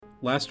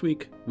Last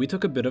week, we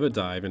took a bit of a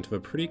dive into the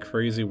pretty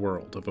crazy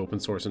world of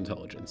open source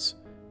intelligence,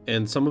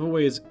 and some of the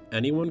ways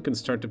anyone can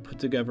start to put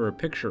together a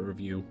picture of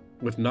you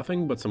with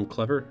nothing but some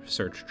clever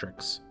search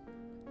tricks.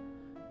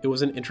 It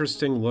was an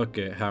interesting look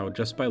at how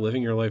just by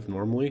living your life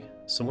normally,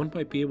 someone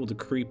might be able to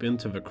creep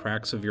into the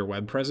cracks of your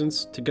web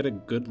presence to get a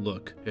good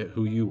look at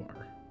who you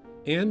are.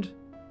 And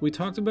we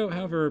talked about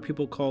how there are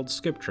people called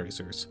skip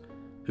tracers,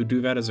 who do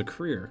that as a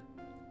career.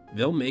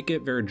 They'll make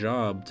it their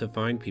job to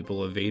find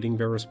people evading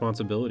their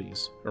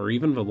responsibilities, or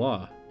even the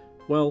law.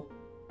 Well,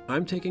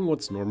 I'm taking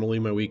what's normally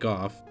my week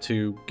off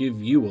to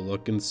give you a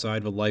look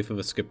inside the life of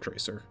a skip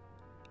tracer.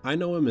 I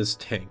know him as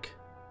Tank,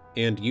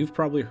 and you've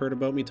probably heard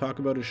about me talk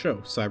about his show,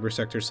 Cyber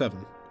Sector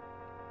 7.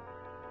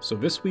 So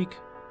this week,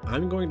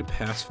 I'm going to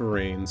pass the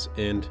reins,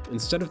 and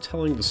instead of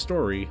telling the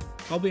story,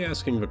 I'll be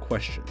asking the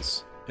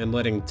questions, and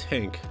letting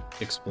Tank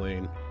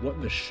explain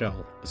what the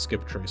shell a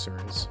skip tracer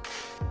is.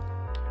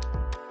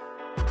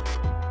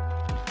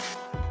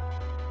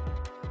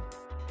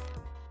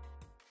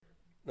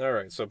 All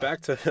right, so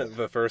back to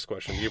the first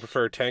question. Do you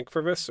prefer Tank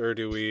for this, or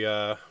do we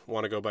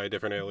want to go by a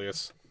different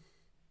alias?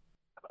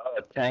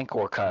 Tank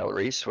or Kyle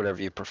Reese, whatever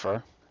you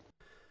prefer.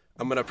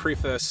 I'm going to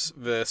preface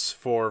this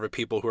for the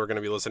people who are going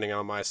to be listening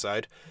on my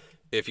side.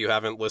 If you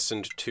haven't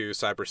listened to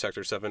Cyber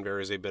Sector 7, there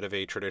is a bit of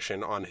a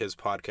tradition on his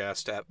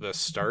podcast at the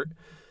start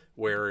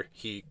where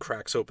he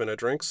cracks open a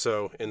drink.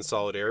 So in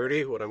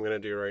solidarity, what I'm going to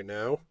do right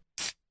now...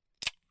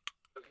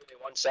 Give me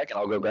 1 second,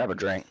 I'll go grab a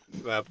drink.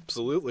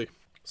 Absolutely.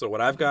 So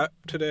what I've got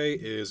today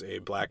is a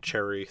black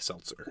cherry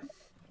seltzer.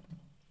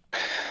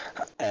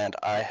 And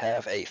I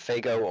have a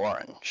Faygo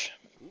orange.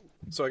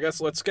 So I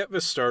guess let's get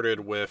this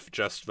started with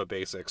just the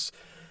basics.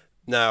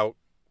 Now,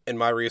 in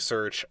my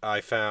research, I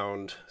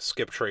found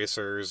skip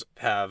tracers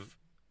have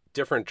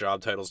different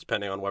job titles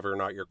depending on whether or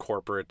not you're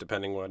corporate,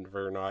 depending on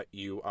whether or not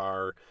you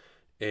are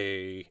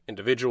a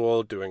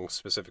individual doing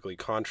specifically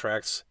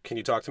contracts. Can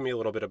you talk to me a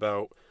little bit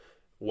about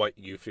what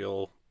you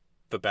feel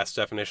the best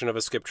definition of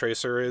a skip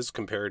tracer is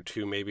compared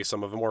to maybe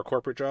some of the more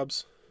corporate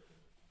jobs?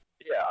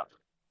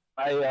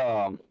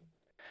 Yeah.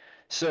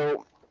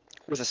 So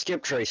with a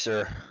skip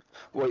tracer,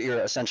 what you're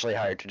essentially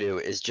hired to do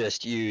is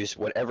just use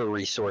whatever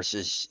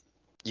resources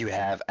you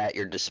have at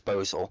your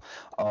disposal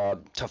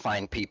to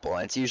find people.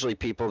 And it's usually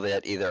people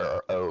that either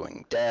are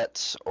owing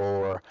debts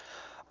or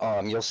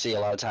you'll see a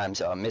lot of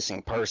times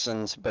missing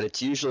persons, but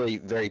it's usually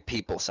very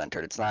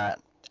people-centered. It's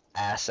not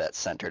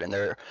asset-centered. And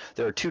there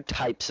are two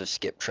types of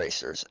skip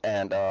tracers.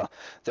 And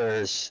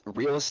there's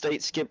real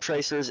estate skip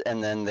tracers,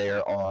 and then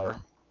there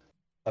are,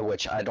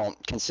 which I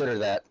don't consider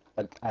that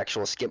an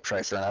actual skip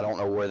tracer, and I don't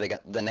know where they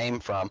got the name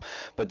from,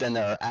 but then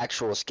there are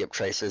actual skip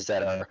tracers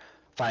that are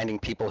finding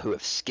people who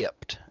have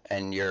skipped,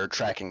 and you're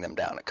tracking them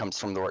down. It comes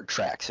from the word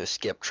track, so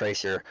skip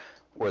tracer,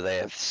 where they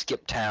have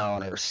skipped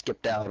town or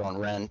skipped out on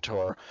rent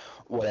or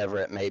whatever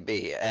it may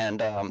be.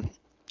 And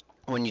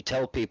when you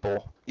tell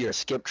people you're a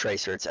skip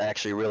tracer, it's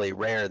actually really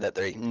rare that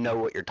they know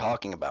what you're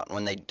talking about. And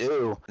when they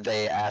do,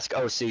 they ask,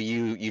 oh, so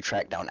you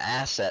track down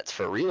assets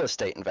for real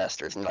estate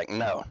investors? And you're like,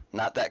 no,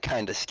 not that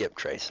kind of skip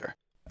tracer.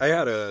 I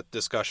had a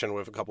discussion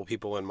with a couple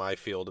people in my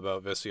field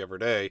about this the other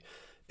day,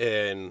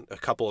 and a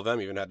couple of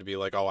them even had to be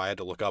like, oh, I had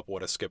to look up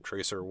what a skip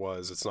tracer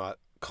was. It's not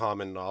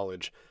common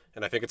knowledge.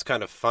 And I think it's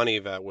kind of funny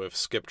that with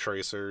skip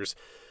tracers,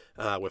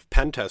 with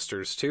pen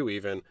testers too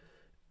even,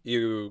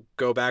 you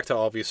go back to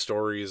all these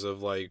stories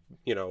of like,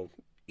 you know,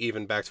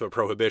 even back to a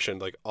prohibition,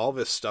 like all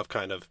this stuff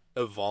kind of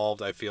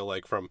evolved, I feel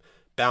like, from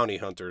bounty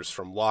hunters,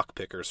 from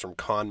lockpickers, from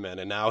con men,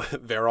 and now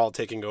they're all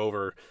taking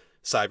over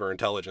cyber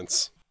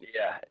intelligence.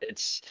 Yeah,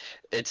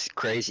 it's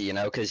crazy, you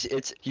know, because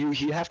it's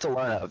you have to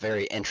learn a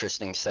very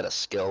interesting set of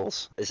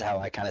skills is how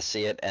I kind of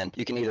see it, and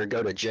you can either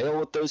go to jail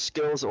with those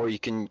skills or you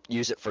can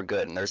use it for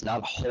good, and there's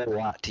not a whole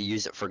lot to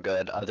use it for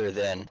good other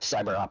than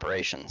cyber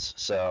operations.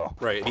 So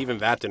right, and even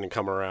that didn't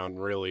come around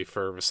really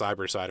for the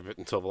cyber side of it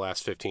until the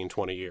last 15,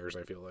 20 years,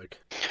 I feel like.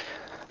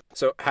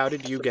 So how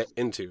did you get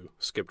into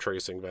skip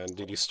tracing then?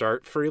 Did you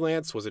start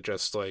freelance? Was it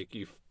just like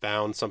you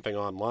found something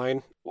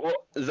online? Well,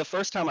 the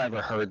first time I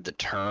ever heard the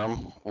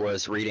term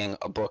was reading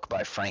a book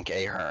by Frank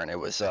Ahern. It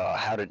was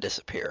How to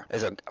Disappear.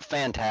 It's a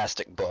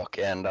fantastic book,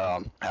 and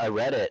I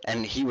read it,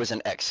 and he was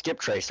an ex-skip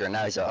tracer, and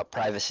now he's a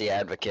privacy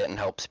advocate and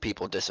helps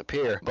people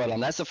disappear. But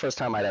that's the first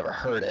time I'd ever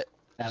heard it.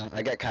 And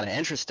I got kind of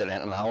interested in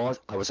it, and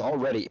I was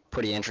already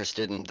pretty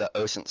interested in the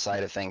OSINT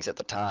side of things at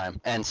the time.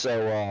 And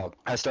so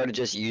I started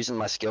just using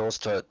my skills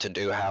to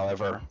do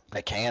however I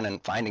can and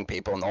finding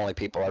people, and the only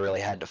people I really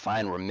had to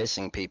find were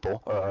missing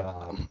people,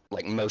 or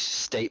like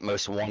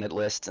most wanted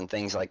lists and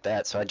things like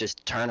that. So I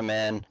just turn them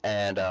in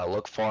and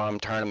look for them,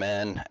 turn them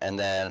in, and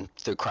then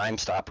through Crime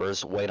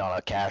Stoppers, wait on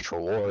a cash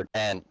reward.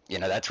 And, you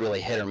know, that's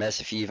really hit or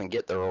miss if you even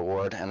get the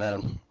reward. And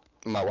then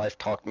my wife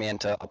talked me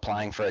into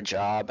applying for a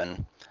job,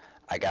 and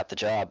I got the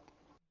job.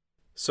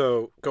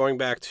 So going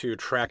back to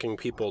tracking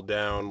people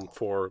down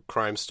for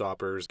Crime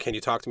Stoppers, can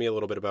you talk to me a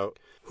little bit about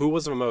who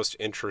was the most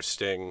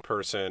interesting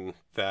person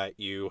that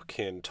you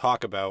can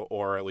talk about,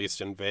 or at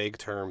least in vague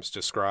terms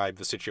describe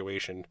the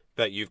situation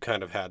that you've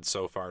kind of had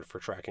so far for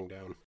tracking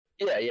down?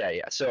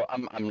 Yeah. So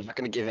I'm not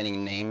going to give any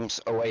names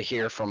away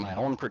here for my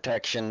own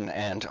protection,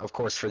 and of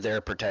course for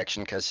their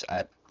protection, because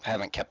I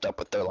haven't kept up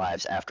with their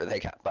lives after they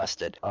got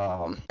busted.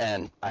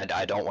 And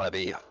I don't want to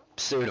be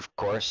sued, of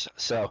course.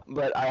 So,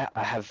 but I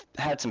have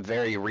had some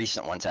very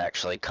recent ones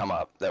actually come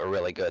up that were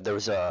really good. There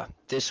was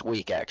this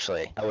week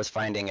actually, I was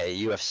finding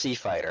a UFC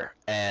fighter,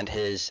 and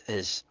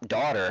his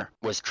daughter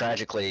was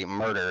tragically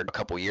murdered a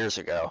couple years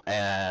ago,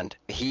 and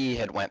he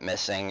had went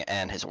missing,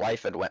 and his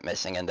wife had went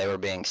missing, and they were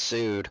being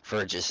sued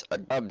for just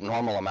an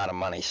abnormal amount of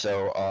money.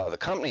 So the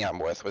company I'm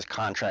with was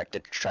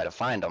contracted to try to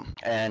find them,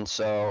 and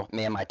so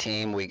me and my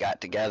team, we got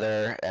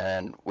together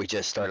and we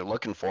just started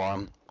looking for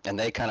them, and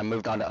they kind of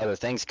moved on to other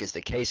things because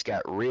the case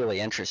got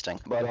really interesting.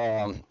 But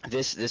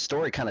this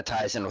story kind of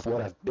ties in with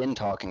what I've been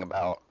talking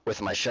about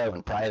with my show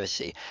and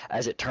privacy.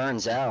 As it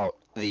turns out,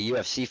 the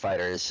UFC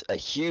fighter is a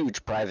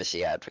huge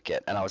privacy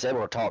advocate, and I was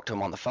able to talk to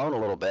him on the phone a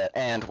little bit.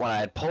 And when I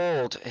had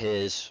pulled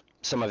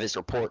some of his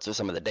reports of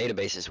some of the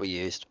databases we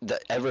used,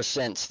 ever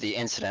since the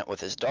incident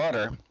with his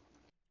daughter,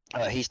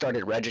 he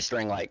started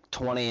registering like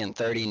 20 and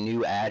 30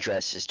 new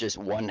addresses, just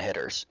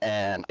one-hitters,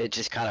 and it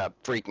just kind of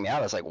freaked me out.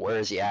 I was like, where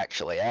is he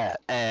actually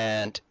at?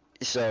 And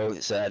so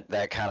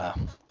that kind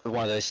of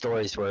one of those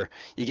stories where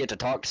you get to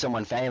talk to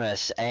someone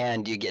famous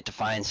and you get to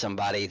find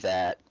somebody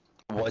that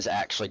was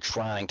actually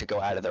trying to go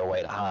out of their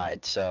way to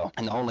hide. So,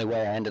 and the only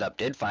way I ended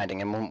up finding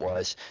him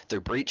was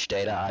through breach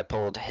data. I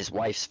pulled his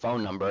wife's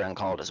phone number and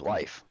called his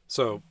wife.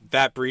 So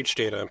that breach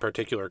data in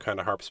particular kind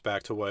of harps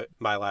back to what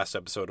my last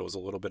episode was a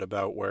little bit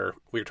about, where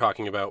we were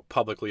talking about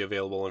publicly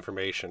available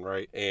information,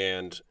 right?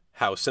 And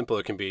how simple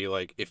it can be.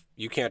 Like, if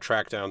you can't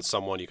track down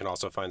someone, you can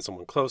also find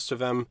someone close to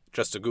them.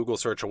 Just a Google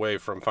search away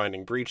from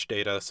finding breach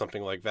data,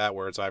 something like that,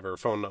 where it's either a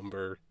phone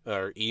number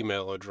or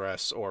email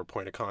address or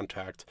point of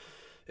contact.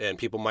 And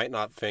people might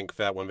not think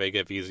that when they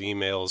get these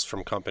emails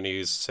from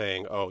companies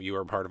saying, oh, you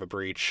are part of a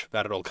breach,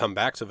 that it'll come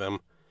back to them.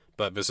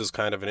 But this is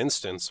kind of an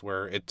instance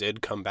where it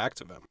did come back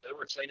to them. They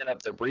were cleaning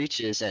up their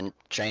breaches and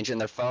changing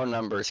their phone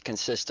numbers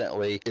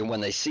consistently, and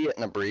when they see it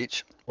in a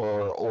breach,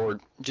 or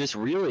just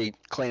really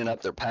cleaning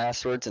up their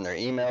passwords and their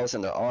emails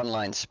and their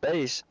online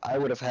space, I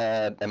would have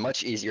had a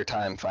much easier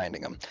time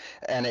finding them.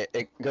 And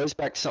it goes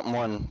back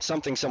to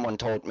something someone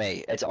told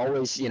me. It's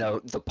always,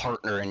 the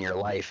partner in your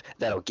life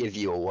that'll give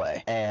you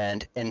away.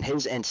 And in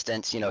his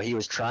instance, he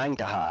was trying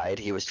to hide.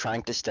 He was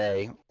trying to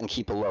stay and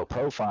keep a low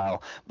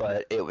profile,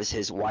 but it was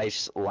his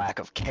wife's lack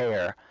of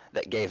care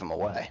that gave him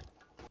away.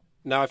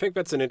 Now, I think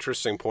that's an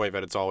interesting point,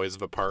 that it's always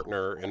the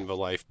partner in the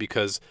life,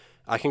 because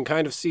I can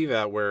kind of see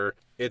that where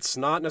it's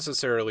not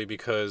necessarily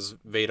because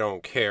they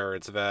don't care,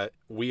 it's that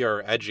we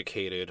are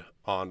educated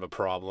on the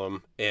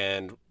problem.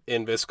 And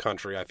in this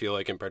country, I feel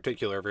like in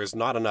particular, there's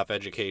not enough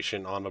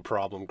education on the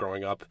problem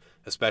growing up,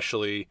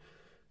 especially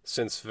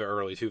since the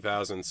early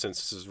 2000s, since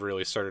this has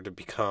really started to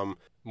become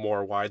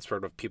more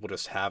widespread of people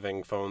just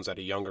having phones at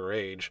a younger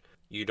age.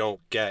 You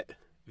don't get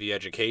the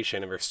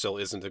education, and there still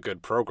isn't a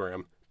good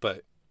program.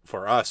 But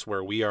for us,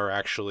 where we are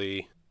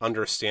actually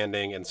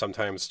understanding and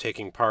sometimes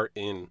taking part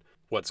in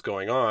what's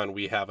going on,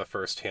 we have a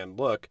first-hand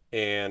look.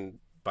 And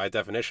by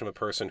definition, a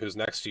person who's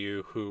next to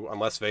you, who,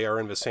 unless they are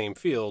in the same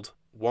field,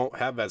 won't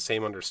have that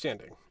same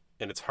understanding.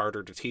 And it's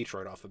harder to teach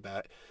right off the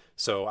bat.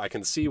 So I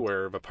can see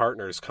where the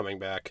partner is coming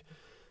back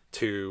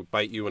to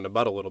bite you in the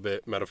butt a little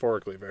bit,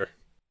 metaphorically there.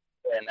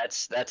 And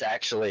that's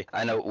actually,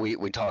 I know we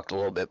talked a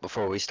little bit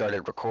before we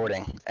started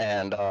recording,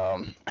 and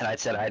I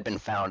said I had been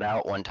found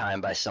out one time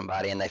by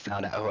somebody, and they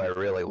found out who I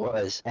really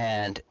was,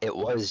 and it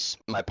was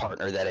my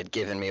partner that had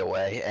given me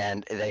away,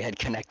 and they had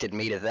connected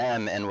me to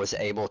them and was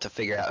able to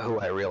figure out who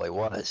I really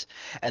was.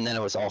 And then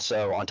it was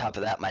also, on top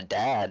of that, my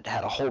dad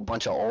had a whole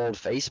bunch of old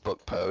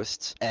Facebook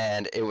posts,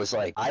 and it was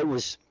like, I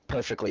was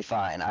perfectly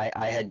fine.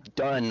 I had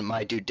done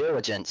my due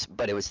diligence,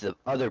 but it was the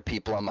other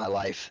people in my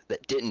life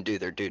that didn't do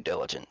their due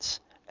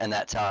diligence. And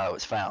that's how I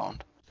was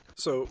found.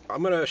 So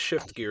I'm going to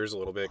shift gears a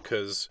little bit,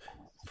 because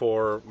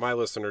for my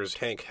listeners,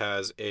 Hank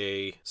has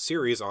a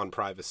series on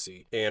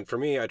privacy. And for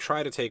me, I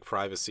try to take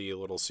privacy a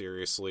little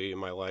seriously in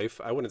my life.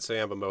 I wouldn't say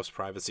I'm the most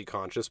privacy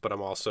conscious, but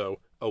I'm also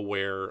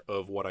aware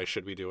of what I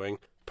should be doing.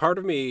 Part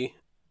of me,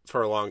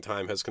 for a long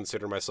time, has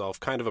considered myself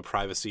kind of a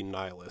privacy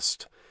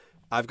nihilist.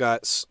 I've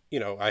got,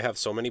 I have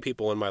so many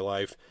people in my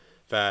life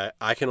that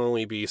I can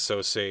only be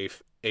so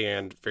safe.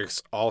 And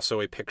there's also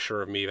a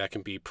picture of me that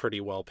can be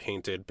pretty well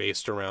painted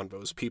based around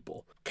those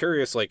people.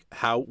 Curious,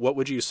 what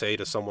would you say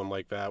to someone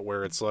like that,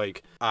 where it's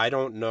like, I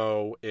don't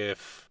know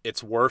if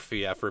it's worth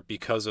the effort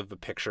because of the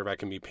picture that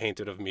can be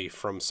painted of me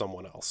from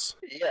someone else?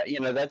 Yeah,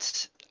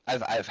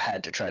 I've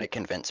had to try to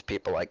convince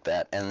people like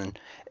that, and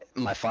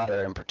my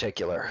father in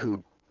particular,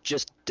 who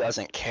just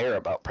doesn't care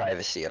about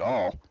privacy at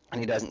all, and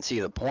he doesn't see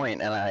the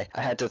point. And I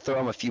had to throw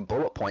him a few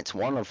bullet points,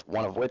 one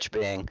of which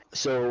being,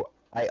 so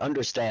I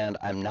understand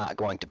I'm not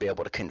going to be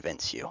able to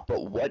convince you,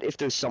 but what if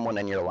there's someone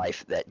in your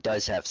life that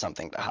does have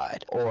something to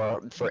hide?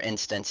 Or, for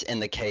instance, in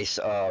the case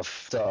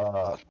of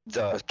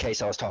the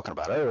case I was talking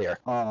about earlier,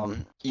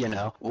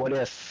 what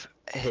if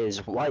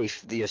his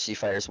wife, the UFC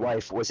fighter's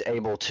wife, was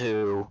able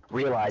to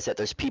realize that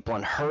there's people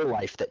in her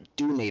life that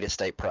do need to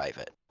stay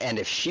private. And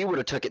if she would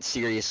have took it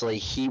seriously,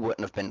 he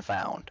wouldn't have been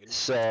found.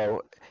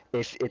 So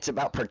if it's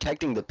about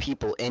protecting the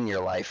people in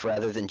your life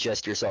rather than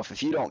just yourself.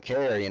 If you don't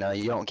care, you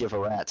don't give a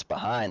rat's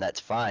behind, that's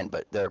fine.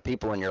 But there are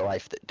people in your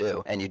life that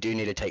do, and you do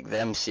need to take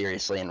them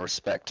seriously and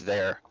respect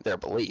their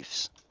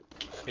beliefs.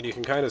 And you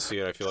can kind of see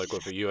it, I feel like,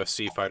 with a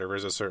UFC fighter,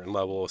 there's a certain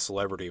level of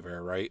celebrity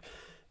there, right?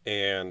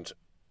 And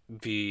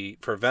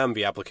for them,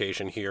 the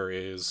application here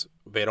is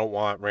they don't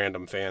want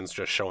random fans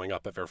just showing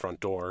up at their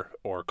front door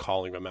or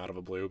calling them out of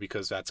the blue,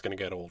 because that's going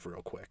to get old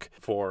real quick.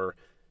 For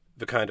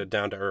the kind of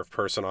down-to-earth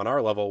person on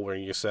our level, where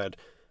you said,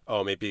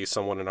 oh, maybe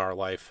someone in our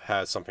life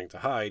has something to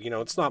hide,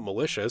 it's not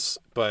malicious,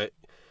 but,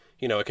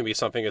 it can be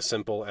something as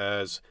simple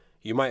as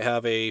you might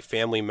have a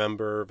family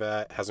member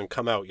that hasn't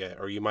come out yet,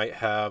 or you might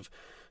have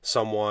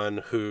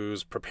someone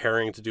who's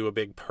preparing to do a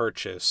big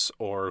purchase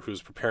or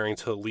who's preparing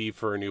to leave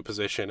for a new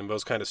position, and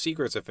those kind of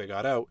secrets, if they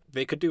got out,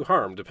 they could do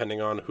harm depending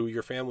on who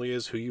your family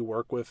is, who you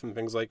work with, and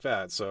things like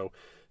that. So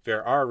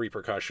there are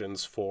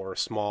repercussions for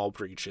small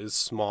breaches,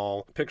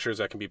 small pictures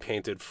that can be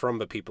painted from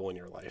the people in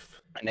your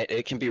life. And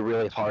it can be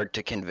really hard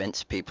to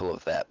convince people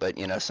of that, but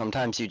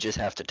sometimes you just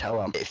have to tell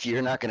them, if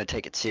you're not going to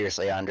take it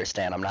seriously, I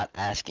understand. I'm not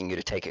asking you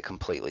to take it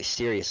completely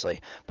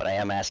seriously, but I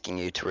am asking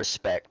you to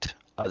respect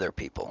other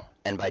people.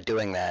 And by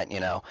doing that,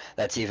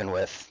 that's even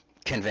with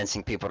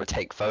convincing people to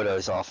take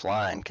photos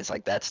offline, because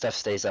that stuff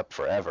stays up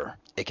forever.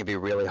 It can be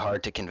really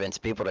hard to convince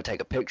people to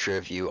take a picture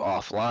of you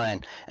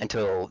offline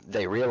until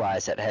they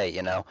realize that, hey,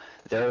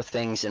 there are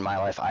things in my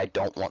life I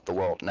don't want the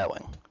world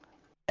knowing,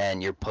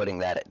 and you're putting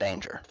that at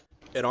danger.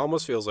 It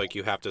almost feels like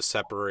you have to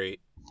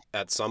separate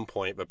at some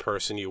point the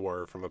person you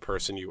were from a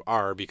person you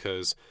are,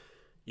 because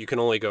you can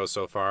only go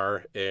so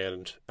far.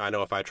 And I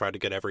know if I tried to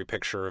get every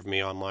picture of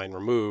me online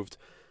removed,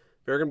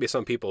 there are going to be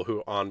some people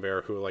who on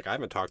there who I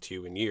haven't talked to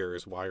you in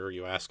years. Why are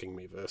you asking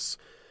me this?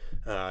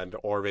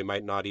 Or they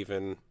might not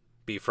even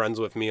be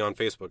friends with me on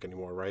Facebook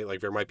anymore, right?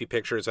 There might be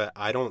pictures that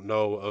I don't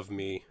know of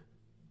me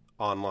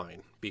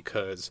online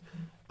because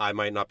I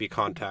might not be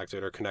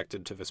contacted or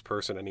connected to this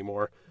person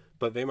anymore,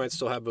 but they might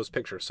still have those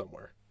pictures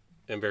somewhere,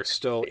 and they're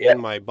still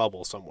in my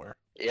bubble somewhere.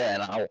 Yeah,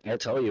 and I'll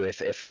tell you,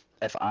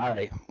 if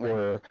I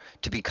were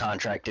to be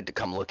contracted to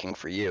come looking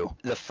for you,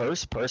 the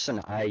first person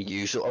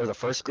the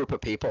first group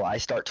of people I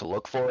start to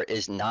look for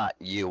is not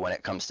you when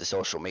it comes to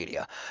social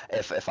media.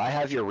 If I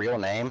have your real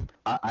name,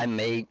 I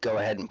may go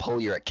ahead and pull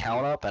your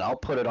account up and I'll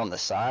put it on the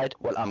side.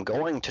 What I'm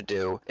going to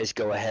do is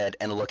go ahead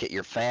and look at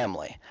your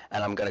family,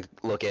 and I'm going to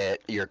look at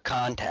your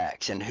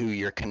contacts and who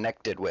you're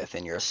connected with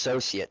and your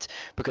associates,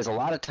 because a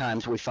lot of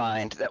times we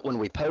find that when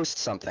we post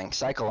something,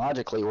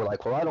 psychologically we're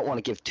like, well, I don't want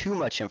to give too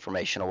much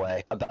information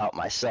away about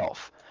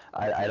myself.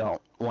 I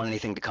don't want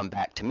anything to come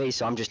back to me,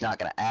 so I'm just not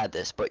going to add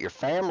this. But your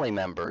family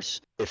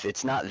members, if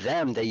it's not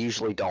them, they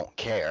usually don't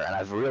care. And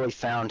I've really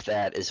found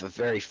that is a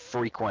very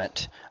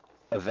frequent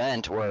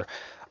event where,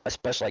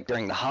 especially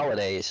during the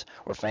holidays,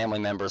 where family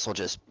members will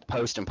just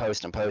post and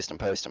post and post and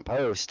post and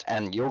post,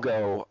 and you'll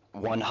go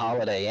one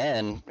holiday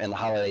in the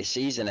holiday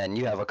season and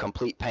you have a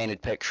complete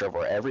painted picture of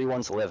where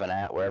everyone's living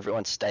at, where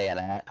everyone's staying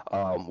at,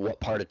 what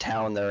part of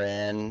town they're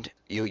in.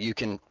 You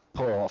can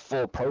pull a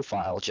full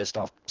profile just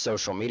off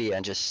social media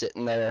and just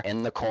sitting there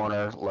in the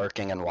corner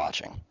lurking and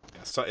watching.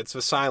 So it's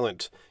the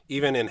silent,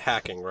 even in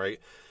hacking, right?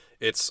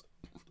 It's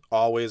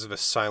always the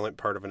silent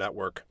part of a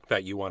network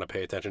that you want to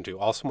pay attention to.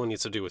 All someone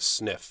needs to do is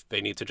sniff. They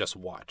need to just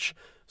watch.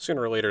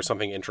 Sooner or later,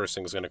 something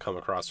interesting is going to come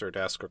across their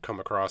desk or come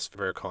across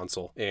their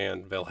console,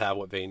 and they'll have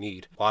what they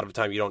need. A lot of the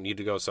time, you don't need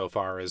to go so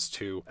far as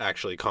to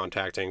actually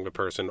contacting the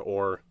person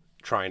or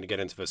trying to get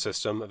into the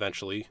system.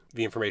 Eventually,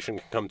 the information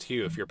can come to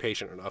you if you're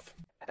patient enough.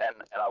 And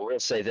I will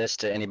say this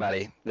to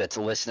anybody that's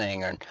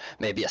listening or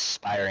maybe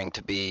aspiring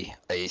to be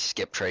a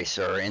skip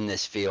tracer or in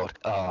this field.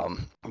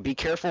 Be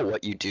careful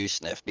what you do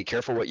sniff. Be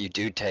careful what you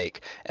do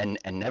take, and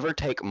never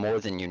take more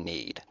than you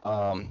need.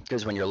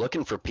 Because when you're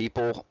looking for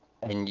people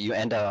and you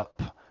end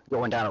up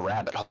going down a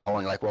rabbit hole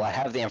and like, well, I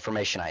have the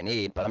information I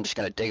need, but I'm just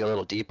going to dig a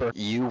little deeper,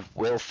 you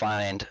will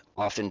find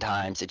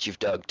oftentimes that you've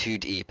dug too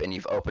deep and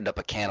you've opened up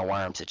a can of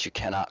worms that you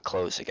cannot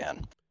close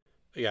again.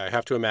 Yeah, I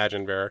have to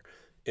imagine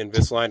in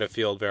this line of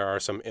field, there are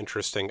some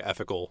interesting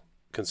ethical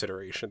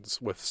considerations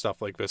with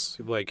stuff like this.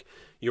 Like,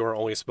 you are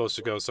only supposed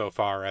to go so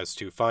far as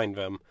to find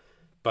them,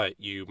 but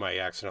you might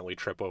accidentally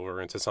trip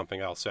over into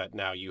something else that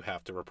now you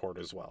have to report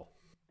as well.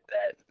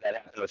 That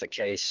happened with a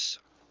case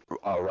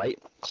right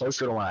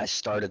closer to when I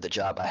started the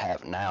job I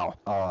have now.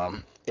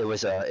 It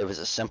was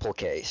a simple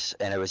case,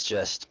 and it was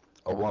just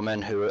a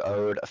woman who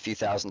owed a few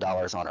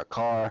 $1,000s on her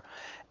car,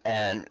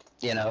 and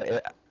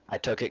I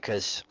took it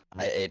because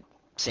it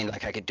seemed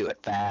like I could do it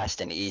fast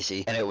and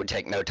easy, and it would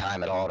take no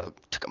time at all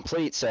to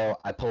complete. So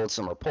I pulled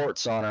some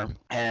reports on her,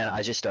 and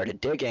I just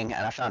started digging,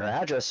 and I found her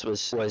address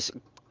was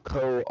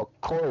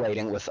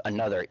correlating with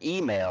another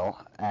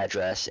email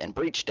address and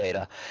breach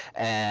data.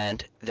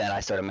 And then I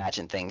started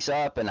matching things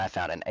up, and I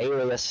found an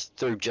alias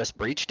through just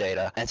breach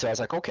data. And so I was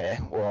like, okay,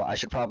 well, I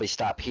should probably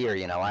stop here.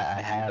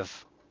 I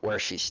have where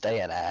she's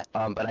staying at.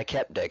 But I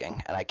kept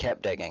digging and I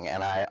kept digging,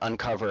 and I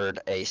uncovered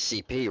a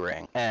CP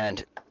ring,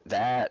 and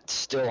that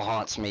still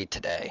haunts me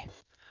today.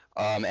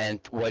 And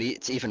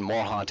it's even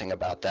more haunting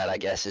about that, I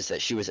guess, is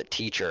that she was a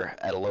teacher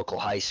at a local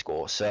high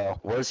school. So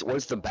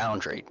where's the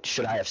boundary?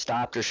 Should I have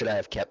stopped or should I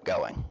have kept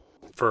going?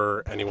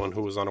 For anyone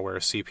who was unaware,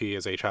 CP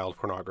is a child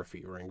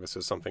pornography ring. This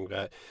is something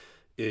that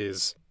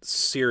is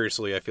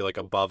seriously, I feel like,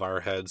 above our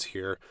heads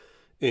here.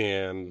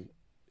 And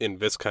in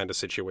this kind of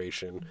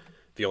situation,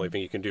 the only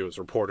thing you can do is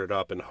report it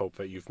up and hope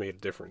that you've made a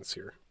difference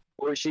here.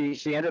 Well,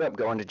 she ended up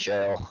going to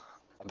jail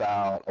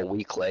about a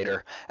week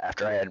later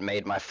after I had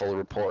made my full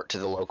report to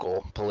the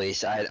local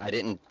police. I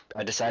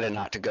decided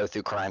not to go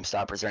through Crime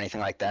Stoppers or anything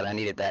like that. I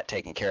needed that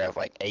taken care of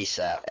like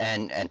ASAP.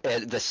 And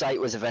the site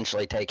was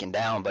eventually taken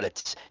down, but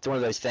it's one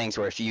of those things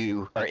where if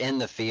you are in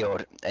the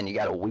field and you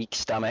got a weak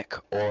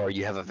stomach or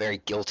you have a very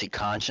guilty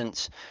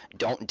conscience,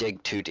 don't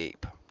dig too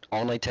deep.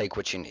 Only take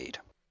what you need.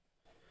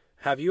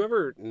 Have you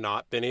ever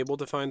not been able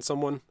to find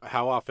someone?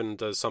 How often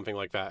does something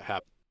like that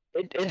happen?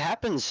 It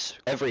happens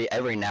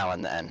every now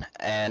and then,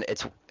 and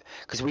it's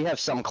because we have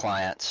some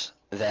clients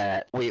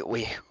that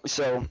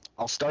so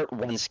I'll start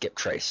one skip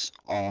trace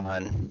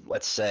on,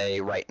 let's say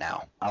right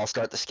now. I'll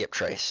start the skip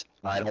trace.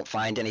 I don't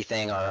find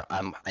anything, or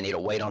I need to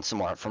wait on some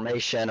more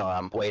information, or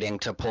I'm waiting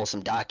to pull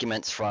some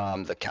documents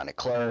from the county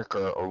clerk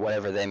or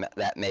whatever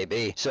that may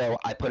be. So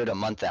I put it a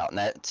month out, and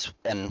that's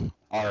in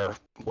our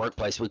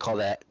workplace we call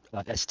that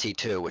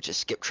ST2, which is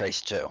skip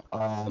trace 2.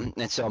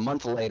 And so a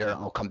month later,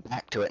 I'll come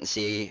back to it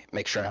and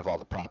make sure I have all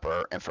the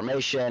proper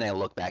information, and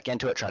look back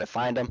into it, try to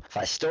find them. If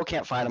I still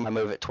can't find them, I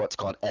move it to what's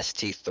called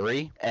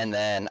ST3. And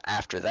then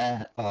after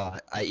that,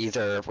 I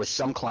either, with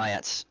some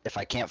clients, if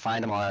I can't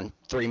find them on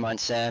 3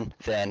 months in,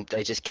 then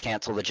they just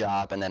cancel the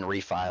job and then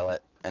refile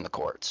it in the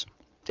courts,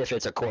 if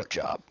it's a court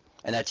job.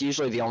 And that's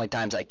usually the only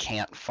times I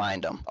can't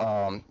find them.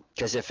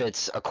 Because if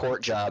it's a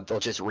court job, they'll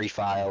just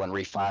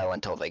refile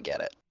until they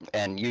get it.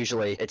 And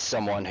usually it's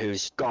someone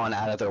who's gone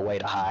out of their way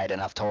to hide,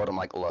 and I've told them,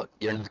 like, look,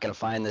 you're not going to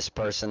find this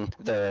person.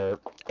 They're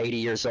 80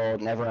 years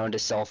old, never owned a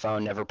cell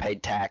phone, never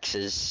paid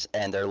taxes,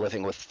 and they're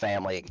living with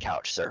family and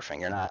couch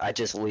surfing. I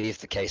just leave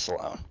the case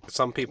alone.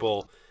 Some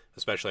people,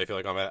 especially I feel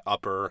like on that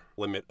upper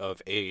limit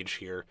of age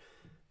here,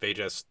 they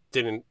just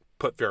didn't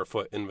put their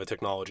foot in the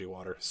technology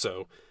water.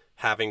 So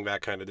having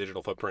that kind of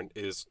digital footprint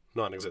is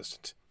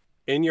non-existent.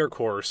 In your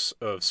course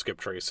of skip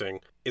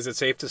tracing, is it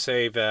safe to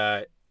say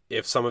that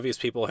if some of these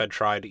people had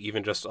tried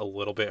even just a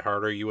little bit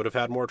harder, you would have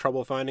had more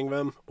trouble finding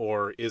them?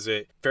 Or is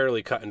it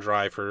fairly cut and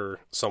dry for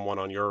someone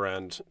on your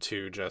end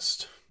to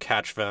just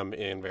catch them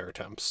in their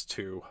attempts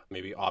to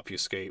maybe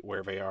obfuscate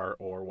where they are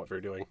or what they're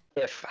doing?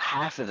 If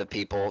half of the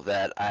people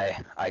that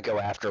I go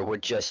after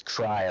would just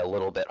try a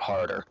little bit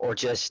harder, or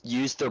just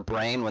use their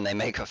brain when they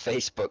make a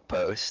Facebook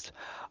post,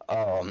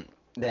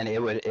 then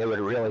it would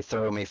really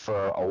throw me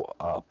for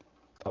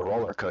a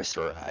roller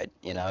coaster ride,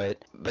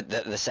 But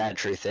the sad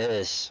truth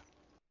is,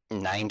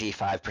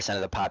 95%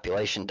 of the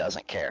population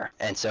doesn't care,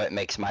 and so it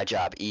makes my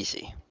job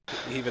easy.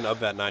 Even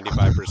of that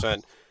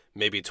 95%,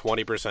 maybe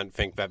 20%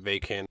 think that they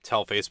can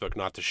tell Facebook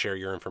not to share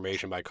your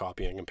information by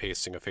copying and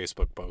pasting a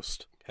Facebook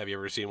post. Have you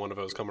ever seen one of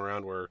those come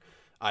around where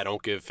I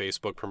don't give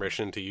Facebook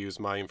permission to use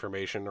my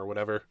information or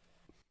whatever?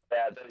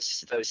 Yeah,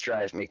 those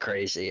drive me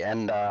crazy,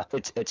 and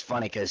it's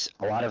funny because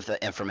a lot of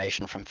the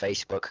information from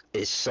Facebook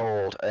is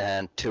sold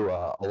to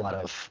a lot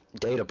of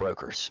data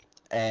brokers.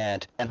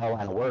 And in our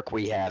line of work,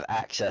 we have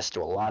access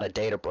to a lot of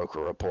data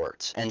broker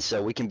reports, and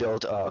so we can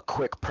build a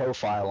quick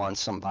profile on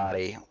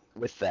somebody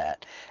with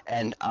that.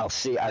 And I've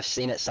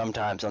seen it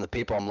sometimes on the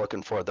people I'm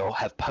looking for. They'll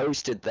have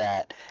posted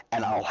that,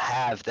 and I'll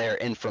have their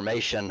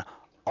information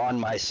on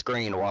my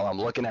screen while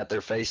I'm looking at their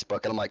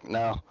Facebook, and I'm like,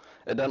 no,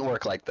 it doesn't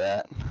work like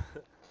that.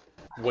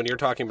 When you're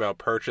talking about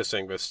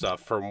purchasing this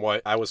stuff, from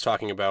what I was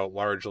talking about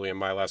largely in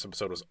my last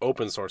episode was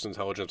open source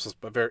intelligence,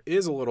 but there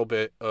is a little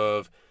bit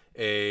of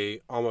a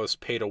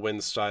almost pay to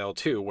win style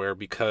too, where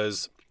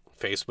because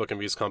Facebook and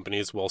these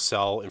companies will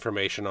sell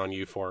information on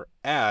you for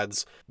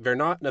ads, they're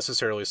not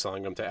necessarily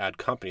selling them to ad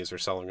companies. They're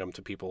selling them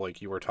to people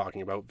like you were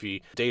talking about,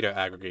 the data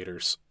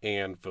aggregators.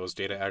 And those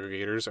data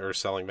aggregators are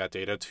selling that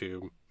data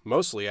to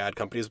mostly ad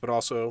companies, but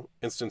also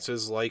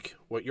instances like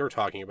what you're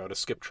talking about, a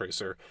skip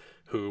tracer,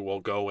 who will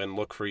go and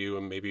look for you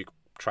and maybe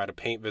try to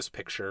paint this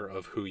picture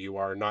of who you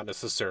are, not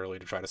necessarily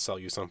to try to sell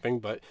you something,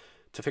 but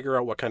to figure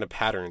out what kind of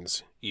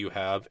patterns you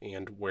have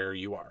and where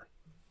you are.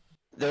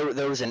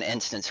 There was an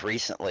instance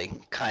recently,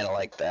 kind of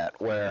like that,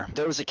 where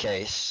there was a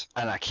case,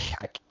 and I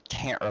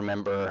can't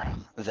remember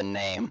the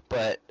name,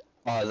 but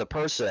the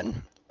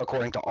person,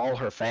 according to all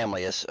her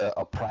family, is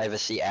a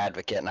privacy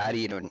advocate, and I'd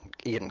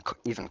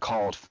even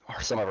called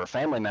some of her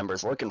family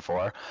members looking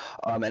for her,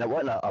 and it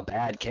wasn't a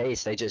bad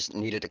case. They just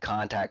needed to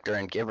contact her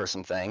and give her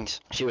some things.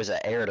 She was an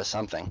heir to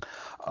something.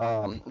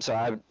 So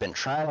I've been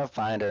trying to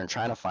find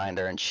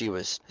her, and she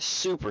was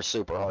super,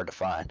 super hard to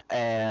find.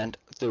 And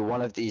through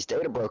one of these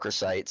data broker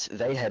sites,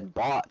 they had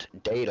bought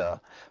data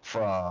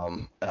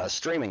from a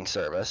streaming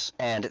service,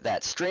 and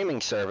that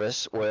streaming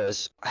service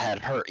had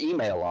her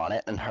email on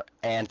it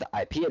and the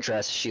IP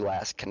address she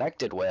last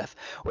connected with,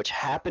 which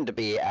happened to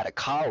be at a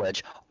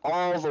college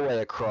all the way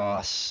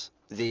across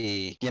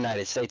the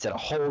United States, at a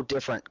whole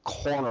different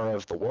corner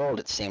of the world,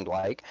 it seemed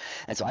like.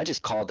 And so I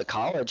just called the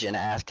college and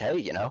asked, hey,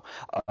 you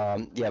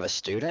have a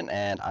student,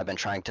 and I've been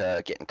trying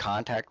to get in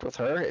contact with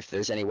her. If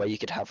there's any way you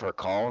could have her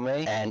call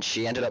me. And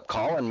she ended up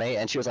calling me,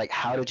 and she was like,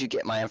 how did you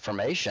get my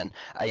information?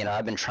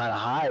 I've been trying to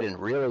hide and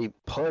really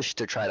push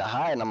to try to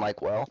hide. And I'm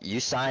like, well,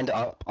 you signed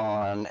up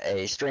on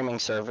a streaming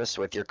service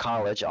with your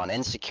college on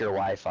insecure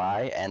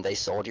Wi-Fi, and they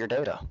sold your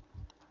data.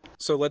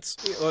 So let's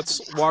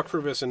walk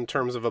through this in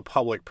terms of a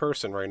public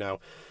person right now.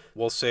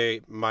 We'll say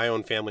my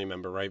own family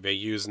member, right? They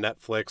use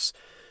Netflix,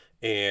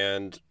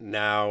 and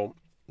now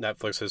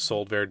Netflix has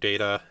sold their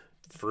data.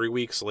 3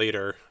 weeks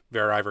later,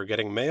 they're either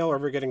getting mail or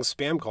they're getting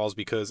spam calls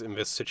because in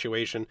this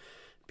situation,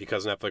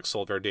 because Netflix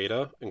sold their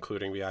data,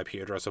 including the IP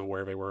address of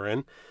where they were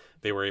in,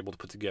 they were able to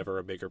put together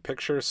a bigger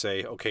picture,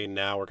 say, okay,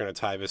 now we're going to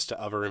tie this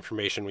to other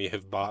information we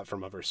have bought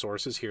from other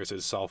sources. Here's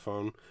his cell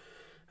phone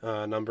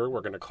number.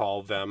 We're going to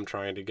call them,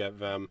 trying to get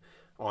them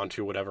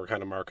onto whatever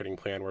kind of marketing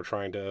plan we're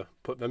trying to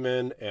put them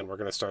in, and we're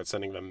going to start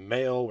sending them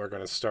mail. We're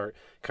going to start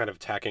kind of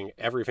tacking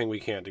everything we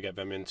can to get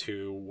them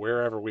into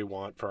wherever we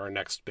want for our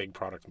next big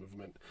product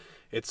movement.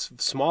 It's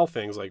small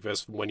things like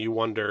this when you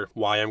wonder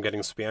why I'm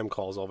getting spam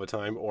calls all the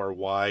time or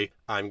why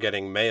I'm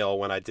getting mail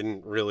when I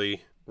didn't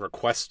really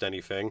request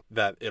anything,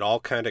 that it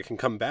all kind of can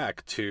come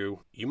back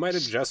to you might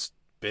have just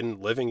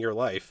been living your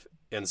life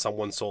and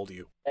someone sold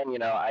you.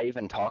 And, I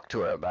even talked to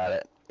her about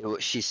it.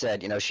 She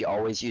said, she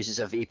always uses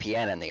a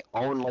VPN, and the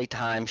only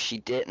time she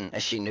didn't,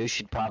 and she knew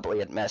she'd probably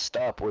had messed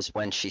up, was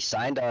when she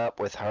signed up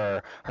with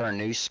her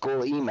new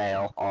school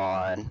email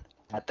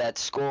at that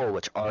school,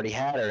 which already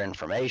had her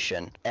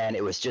information, and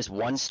it was just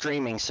one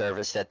streaming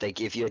service that they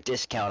give you a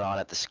discount on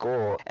at the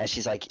school. And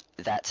she's like,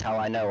 that's how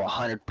I know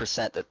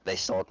 100% that they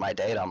sold my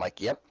data. I'm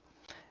like, yep,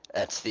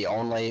 that's the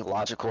only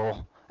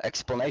logical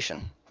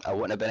explanation. I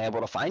wouldn't have been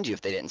able to find you if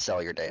they didn't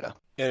sell your data.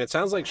 And it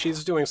sounds like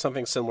she's doing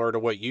something similar to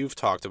what you've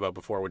talked about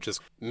before, which is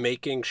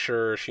making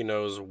sure she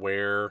knows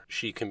where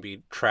she can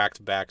be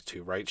tracked back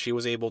to, right? She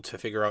was able to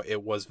figure out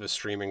it was the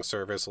streaming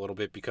service a little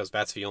bit because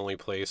that's the only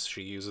place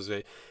she uses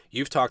it.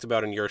 You've talked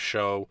about in your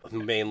show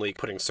mainly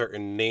putting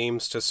certain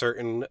names to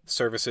certain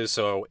services,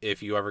 so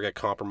if you ever get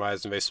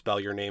compromised and they spell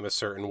your name a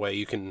certain way,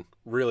 you can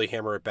really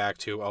hammer it back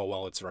to, oh,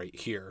 well, it's right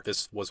here.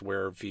 This was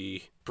where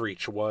the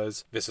breach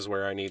was. This is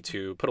where I need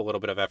to put a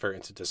little bit of effort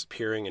into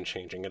disappearing and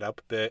changing it up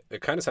a bit.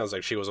 It kind of sounds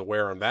like she was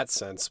aware in that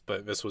sense,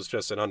 but this was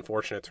just an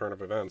unfortunate turn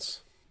of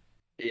events.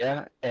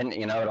 Yeah, and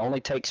it only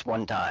takes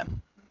one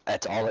time.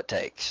 That's all it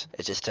takes.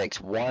 It just takes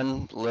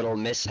one little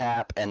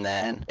mishap, and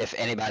then if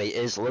anybody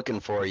is looking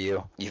for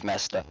you, you've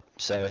messed up.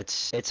 So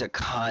it's a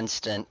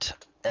constant,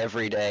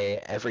 every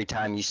day, every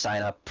time you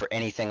sign up for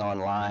anything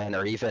online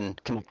or even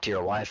connect to your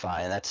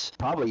Wi-Fi. And that's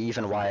probably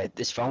even why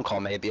this phone call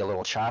may be a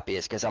little choppy,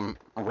 is because I'm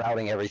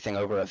routing everything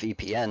over a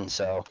VPN,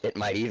 so it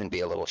might even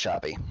be a little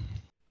choppy.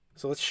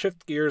 So let's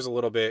shift gears a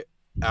little bit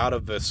out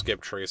of the skip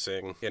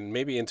tracing and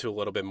maybe into a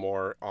little bit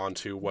more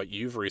onto what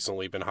you've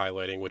recently been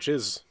highlighting, which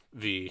is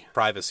the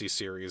privacy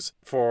series.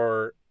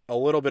 For a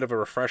little bit of a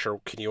refresher,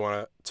 can you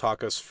want to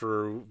talk us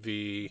through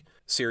the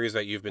series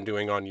that you've been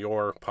doing on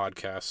your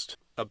podcast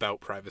about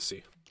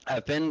privacy?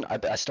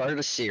 I started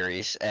a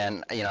series,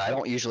 and I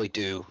don't usually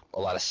do a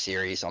lot of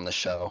series on the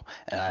show,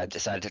 and I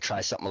decided to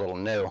try something a little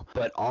new,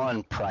 but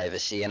on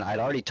privacy. And I'd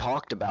already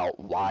talked about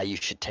why you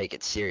should take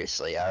it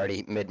seriously. I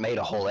already made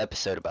a whole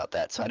episode about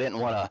that, so I didn't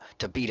want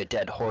to beat a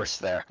dead horse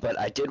there. But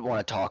I did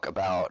want to talk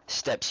about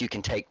steps you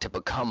can take to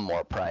become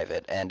more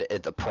private, and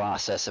the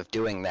process of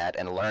doing that,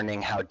 and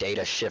learning how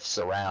data shifts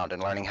around,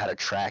 and learning how to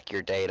track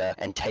your data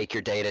and take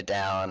your data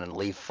down and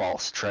leave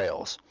false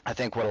trails. I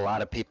think what a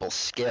lot of people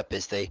skip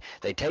is they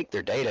take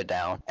their data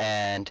down,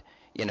 and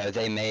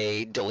they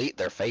may delete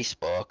their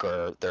Facebook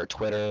or their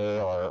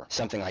Twitter or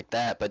something like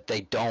that, but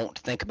they don't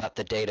think about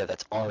the data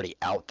that's already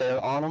out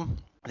there on them.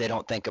 They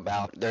don't think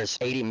about there's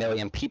 80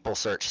 million people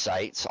search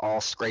sites all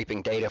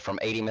scraping data from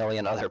 80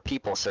 million other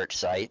people search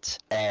sites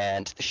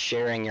and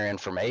sharing your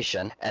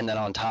information. And then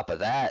on top of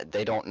that,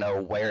 they don't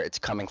know where it's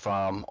coming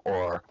from,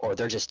 or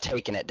they're just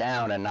taking it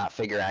down and not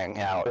figuring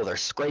out, well, they're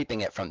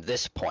scraping it from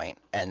this point,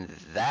 and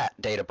that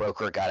data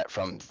broker got it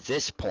from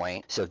this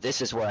point. So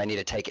this is where I need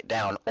to take it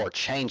down or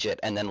change it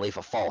and then leave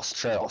a false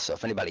trail. So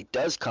if anybody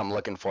does come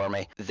looking for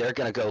me, they're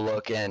going to go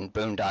look in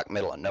boondock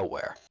middle of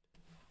nowhere.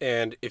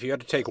 And if you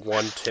had to take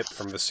one tip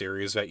from the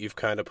series that you've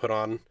kind of put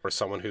on for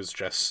someone who's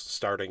just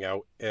starting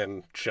out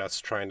and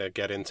just trying to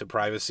get into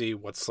privacy,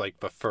 what's like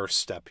the first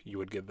step you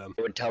would give them?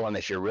 I would tell them,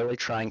 if you're really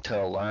trying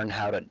to learn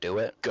how to do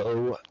it,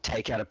 go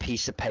take out a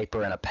piece of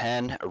paper and a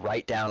pen,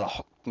 write down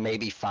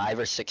maybe 5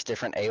 or 6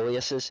 different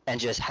aliases, and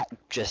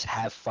just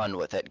have fun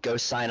with it. Go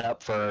sign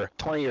up for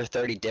 20 or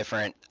 30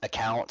 different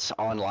accounts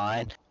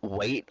online.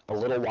 Wait a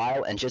little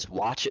while and just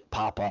watch it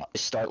pop up.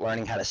 Start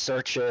learning how to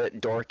search it,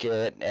 dork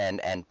it,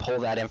 and pull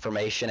that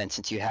information. And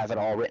since you have it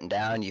all written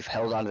down, you've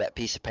held onto that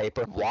piece of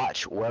paper,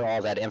 watch where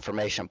all that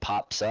information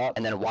pops up,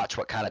 and then watch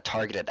what kind of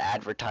targeted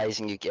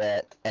advertising you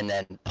get, and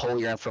then pull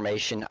your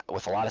information.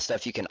 With a lot of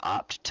stuff, you can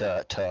opt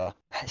to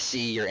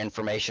see your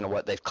information and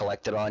what they've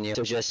collected on you.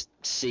 So just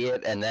see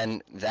it, and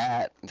then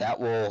that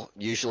will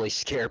usually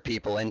scare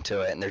people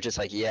into it, and they're just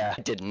like, yeah,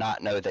 I did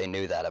not know they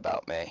knew that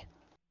about me.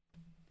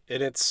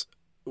 And it's,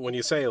 when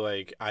you say,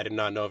 like, I did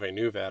not know they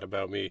knew that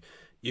about me,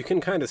 you can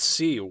kind of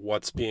see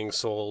what's being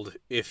sold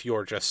if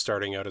you're just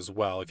starting out as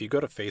well. If you go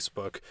to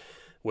Facebook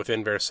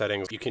within their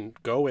settings, you can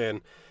go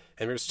in,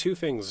 and there's 2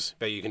 things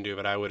that you can do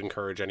that I would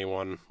encourage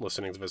anyone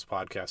listening to this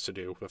podcast to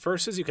do. The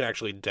first is you can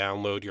actually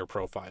download your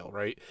profile,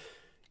 right?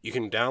 You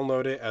can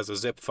download it as a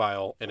zip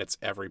file, and it's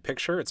every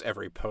picture, it's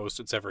every post,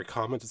 it's every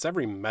comment, it's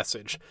every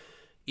message.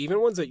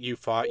 Even ones that you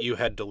thought you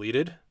had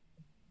deleted,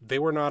 they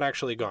were not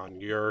actually gone.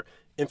 Your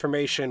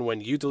information,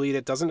 when you delete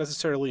it, doesn't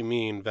necessarily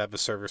mean that the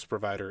service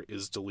provider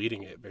is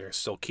deleting it. They're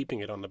still keeping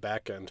it on the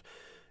back end.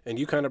 And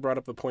you kind of brought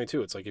up the point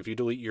too. It's like if you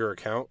delete your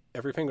account,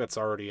 everything that's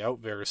already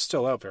out there is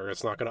still out there.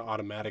 It's not going to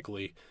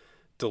automatically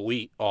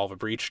delete all the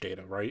breach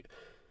data, right?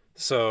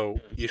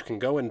 So you can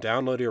go and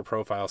download your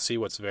profile, see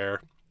what's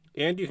there.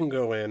 And you can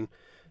go in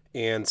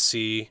and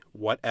see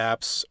what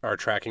apps are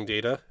tracking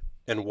data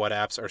and what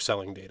apps are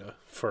selling data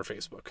for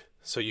Facebook.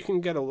 So you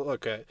can get a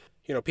look at,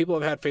 people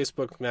have had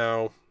Facebook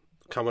now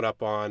coming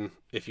up on,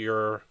 if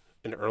you're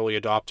an early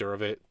adopter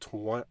of it,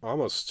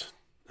 it's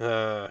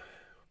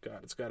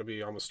got to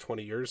be almost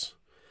 20 years.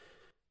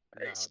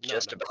 It's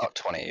just about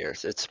 20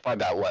 years. It's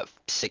probably about,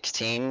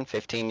 16,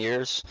 15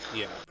 years?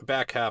 Yeah, the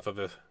back half of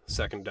the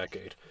second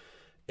decade.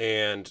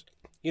 And,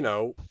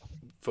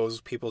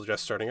 those people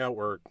just starting out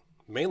were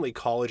mainly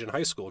college and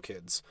high school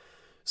kids.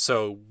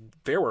 So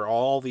there were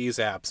all these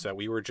apps that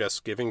we were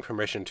just giving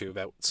permission to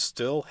that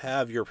still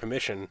have your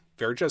permission.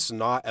 They're just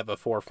not at the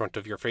forefront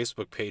of your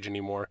Facebook page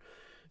anymore.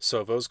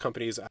 So those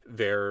companies,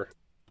 they're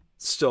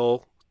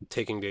still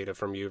taking data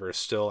from you, they're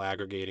still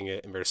aggregating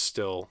it, and they're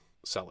still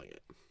selling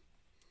it.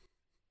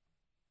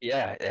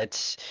 Yeah,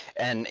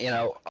 and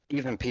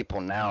even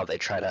people now, they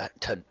try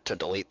to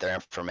delete their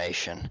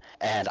information.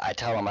 And I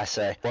tell them, I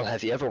say, well,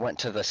 have you ever went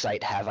to the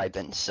site Have I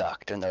Been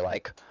Sucked? And they're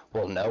like,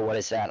 well, no, what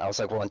is that? And I was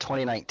like, well, in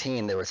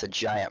 2019, there was a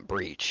giant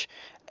breach,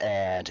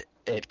 and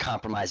it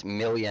compromised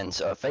millions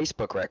of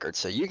Facebook records.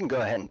 So you can go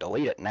ahead and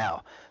delete it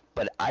now.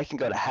 But I can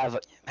go to Have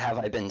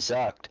I Been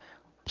Sucked,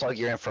 plug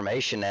your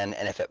information in,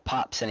 and if it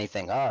pops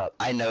anything up,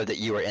 I know that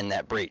you were in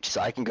that breach.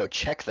 So I can go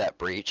check that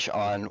breach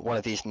on one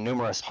of these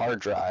numerous hard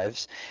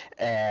drives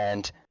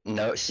and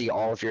see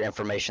all of your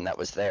information that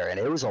was there. And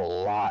it was a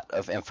lot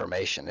of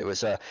information. It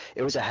was a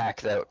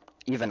hack that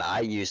even I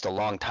used a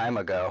long time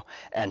ago,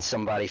 and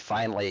somebody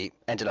finally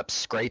ended up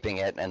scraping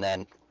it, and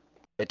then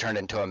it turned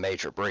into a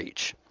major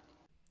breach.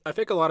 I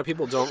think a lot of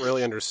people don't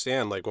really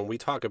understand, like, when we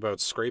talk about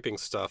scraping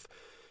stuff,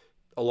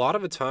 a lot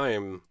of the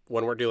time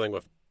when we're dealing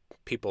with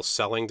people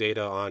selling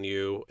data on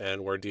you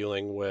and we're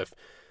dealing with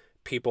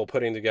people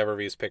putting together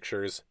these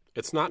pictures,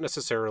 it's not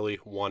necessarily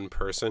one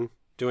person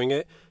doing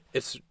it.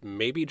 It's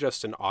maybe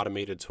just an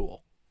automated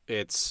tool.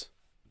 It's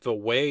the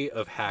way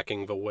of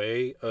hacking, the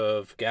way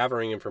of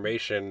gathering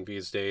information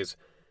these days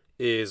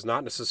is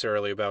not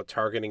necessarily about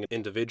targeting an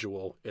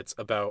individual. It's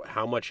about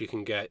how much you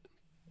can get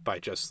by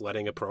just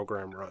letting a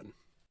program run.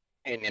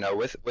 And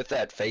with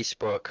that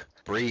Facebook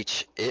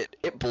breach,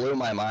 it blew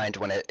my mind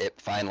when it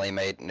finally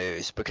made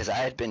news, because I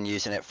had been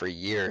using it for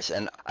years,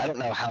 and I don't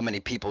know how many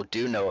people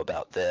do know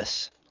about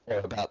this or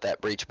about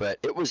that breach, but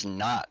it was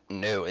not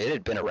new. It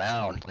had been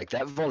around. Like,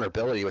 that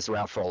vulnerability was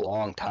around for a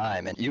long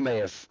time, and you may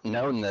have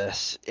known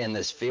this in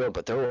this field,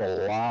 but there were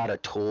a lot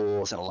of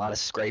tools and a lot of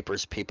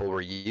scrapers people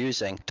were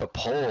using to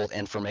pull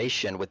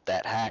information with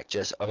that hack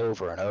just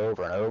over and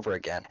over and over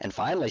again. And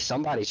finally,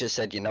 somebody just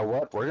said, you know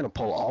what, we're going to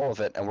pull all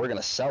of it and we're going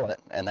to sell it,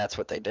 and that's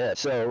what they did.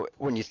 So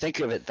when you think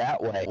of it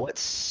that way, what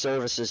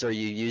services are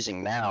you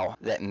using now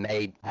that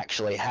may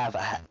actually have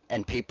a hack,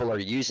 and people are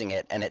using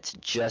it, and it's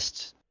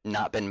just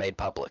not been made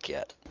public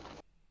yet?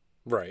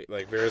 Right.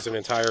 Like, there's an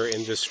entire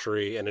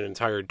industry and an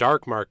entire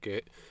dark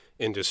market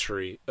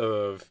industry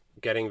of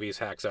getting these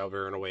hacks out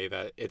there in a way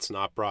that it's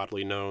not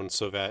broadly known,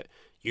 so that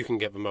you can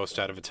get the most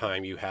out of the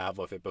time you have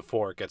with it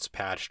before it gets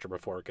patched or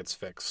before it gets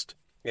fixed.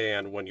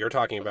 And when you're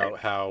talking about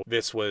how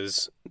this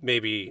was,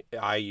 maybe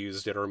I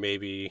used it or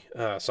maybe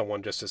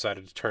someone just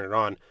decided to turn it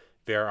on,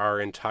 there are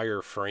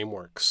entire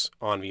frameworks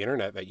on the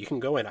internet that you can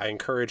go in. I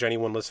encourage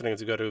anyone listening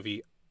to go to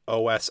the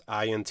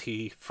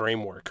OSINT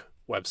framework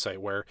website,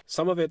 where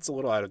some of it's a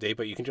little out of date,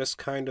 but you can just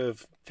kind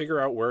of figure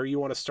out where you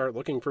want to start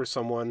looking for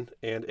someone,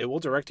 and it will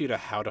direct you to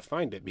how to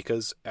find it.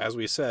 Because, as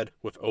we said,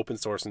 with open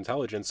source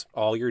intelligence,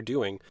 all you're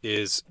doing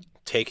is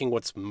taking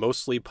what's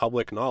mostly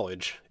public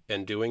knowledge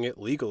and doing it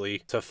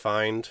legally to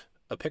find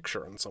a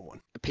picture on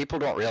someone. People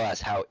don't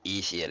realize how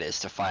easy it is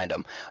to find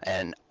them,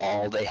 and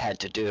all they had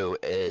to do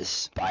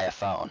is buy a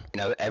phone. You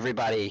know,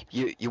 everybody,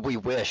 we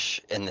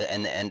wish in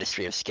the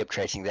industry of skip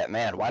tracing that,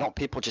 man, why don't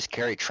people just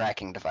carry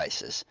tracking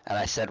devices? And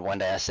I said one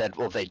day, I said,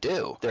 well, they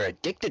do. They're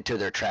addicted to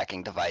their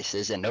tracking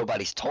devices, and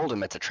nobody's told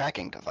them it's a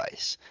tracking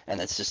device, and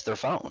it's just their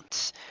phone.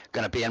 It's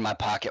gonna be in my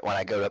pocket when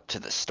I go up to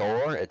the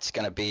store. It's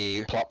gonna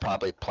be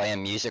probably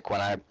playing music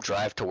when I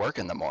drive to work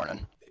in the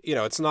morning. You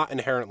know, it's not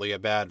inherently a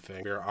bad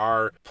thing. There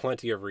are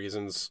plenty of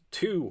reasons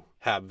to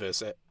have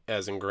this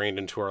as ingrained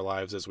into our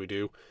lives as we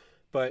do.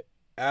 But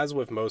as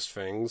with most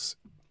things,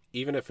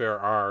 even if there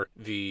are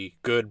the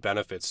good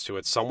benefits to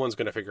it, someone's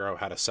going to figure out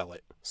how to sell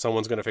it.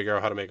 Someone's going to figure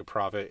out how to make a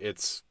profit.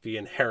 It's the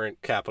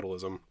inherent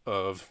capitalism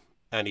of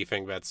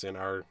anything that's in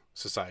our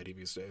society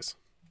these days.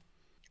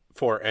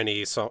 For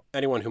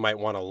anyone who might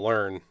want to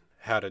learn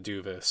how to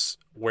do this,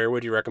 where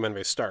would you recommend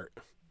they start?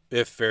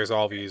 If there's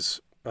all these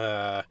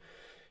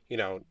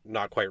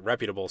not quite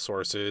reputable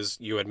sources.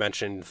 You had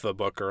mentioned the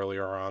book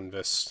earlier on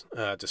this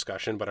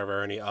discussion, but are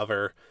there any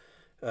other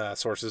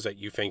sources that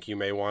you think you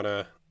may want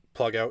to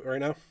plug out right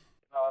now?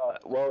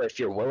 Well, if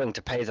you're willing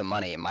to pay the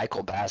money,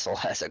 Michael Bassel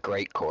has a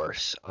great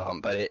course,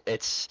 but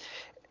it's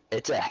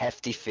a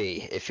hefty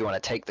fee if you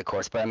want to take the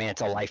course. But I mean,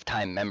 it's a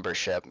lifetime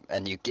membership,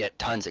 and you get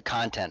tons of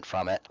content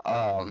from it.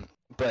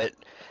 But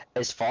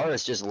as far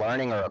as just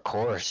learning or a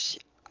course,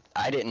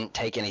 I didn't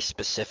take any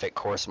specific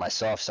course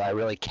myself, so I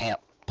really can't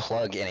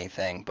plug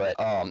anything. But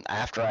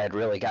after I had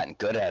really gotten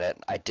good at it,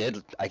 I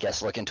did, I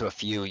guess, look into a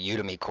few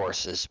Udemy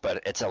courses,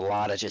 but it's a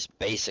lot of just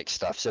basic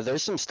stuff. So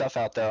there's some stuff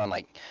out there on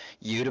like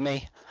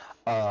Udemy,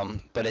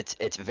 but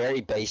it's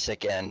very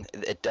basic, and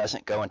it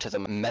doesn't go into the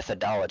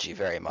methodology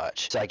very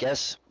much. So I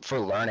guess for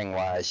learning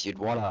wise, you'd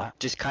want to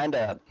just kind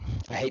of,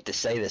 I hate to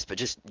say this, but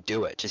just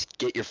do it. Just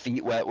get your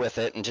feet wet with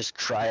it and just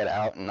try it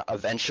out, and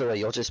eventually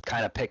you'll just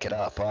kind of pick it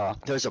up.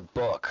 There's a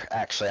book,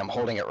 actually, I'm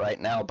holding it right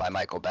now, by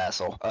Michael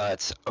Bassel.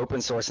 It's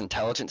Open Source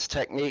Intelligence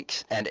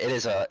Techniques, and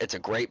it's a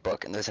great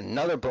book. And there's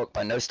another book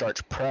by No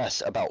Starch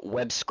Press about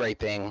web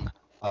scraping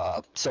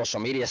social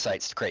media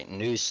sites to create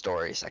news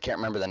stories. I can't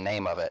remember the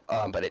name of it,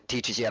 but it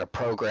teaches you how to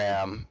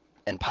program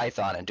in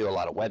Python and do a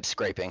lot of web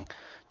scraping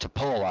to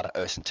pull a lot of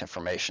OSINT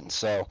information.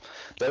 So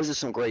those are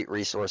some great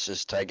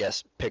resources to, I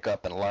guess, pick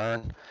up and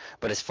learn.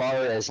 But as far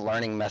as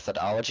learning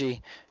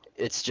methodology,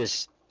 it's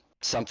just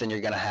something you're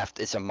going to have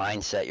to, it's a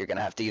mindset you're going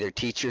to have to either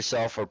teach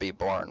yourself or be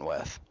born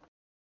with.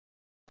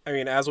 I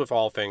mean, as with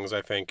all things,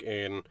 I think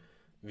in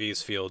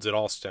these fields, it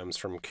all stems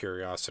from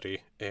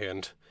curiosity.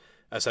 And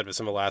I said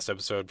this in the last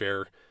episode,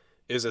 there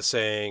is a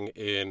saying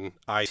in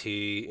IT,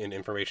 in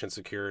information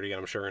security, and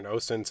I'm sure in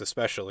OSINT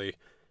especially,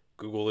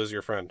 Google is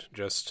your friend.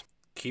 Just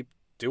keep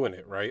doing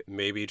it, right?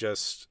 Maybe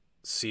just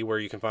see where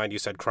you can find, you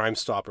said Crime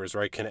Stoppers,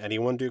 right? Can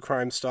anyone do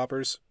Crime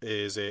Stoppers?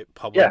 Is it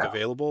public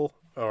available,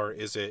 or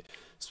is it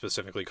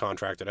specifically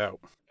contracted out?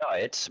 No,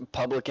 it's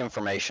public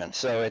information.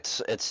 So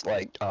it's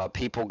like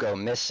people go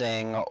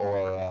missing,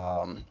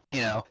 or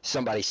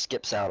somebody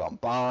skips out on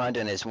bond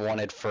and is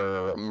wanted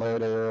for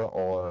murder,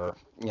 or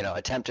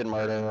attempted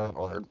murder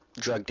or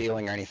drug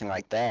dealing or anything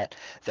like that.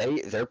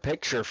 Their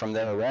picture from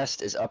their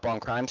arrest is up on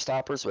Crime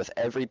Stoppers with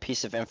every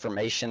piece of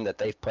information that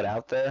they've put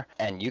out there,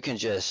 and you can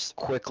just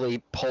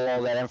quickly pull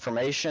all that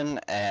information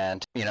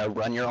and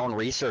run your own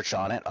research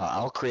on it.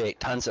 I'll create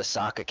tons of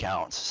sock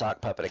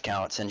puppet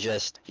accounts, and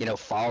just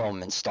follow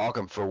them and stalk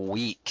them for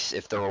weeks.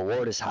 If the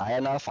reward is high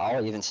enough,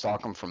 I'll even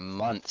stalk them for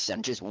months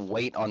and just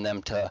wait on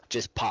them to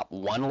just pop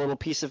one little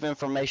piece of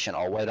information.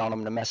 I'll wait on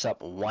them to mess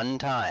up one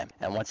time,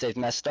 and once they've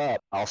messed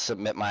up, I'll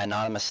submit my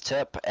anonymous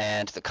tip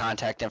and the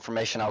contact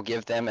information I'll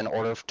give them in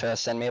order to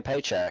send me a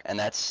paycheck. And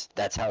that's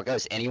how it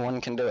goes. Anyone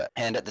can do it.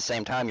 And at the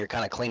same time, you're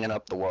kind of cleaning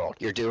up the world.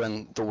 You're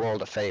doing the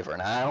world a favor.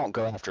 And I don't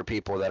go after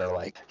people that are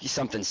like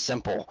something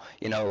simple,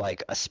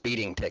 like a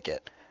speeding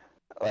ticket.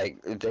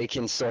 Like, they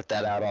can sort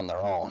that out on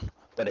their own.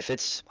 But if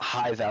it's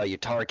high value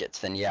targets,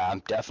 then yeah,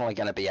 I'm definitely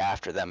going to be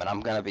after them, and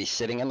I'm going to be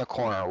sitting in the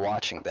corner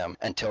watching them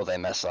until they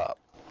mess up.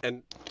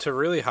 And to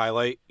really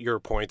highlight your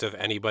point of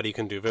anybody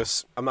can do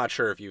this, I'm not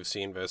sure if you've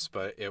seen this,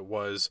 but it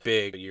was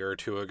big a year or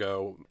two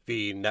ago,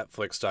 the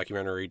Netflix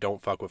documentary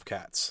Don't Fuck with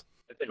Cats.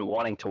 I've been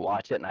wanting to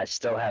watch it, and I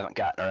still haven't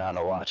gotten around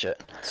to watch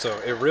it. So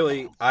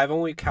I've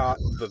only caught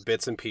the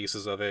bits and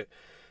pieces of it.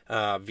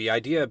 The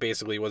idea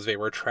basically was they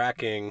were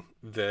tracking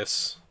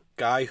this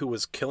guy who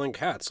was killing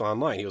cats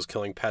online. He was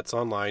killing pets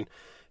online,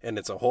 and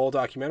it's a whole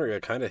documentary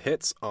that kind of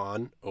hits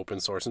on open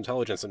source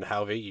intelligence and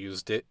how they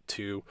used it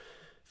to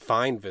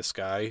find this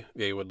guy.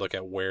 They would look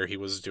at where he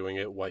was doing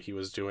it, what he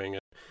was doing.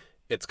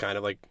 It's kind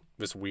of like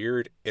this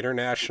weird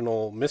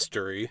international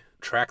mystery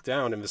tracked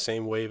down in the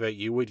same way that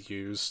you would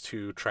use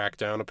to track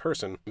down a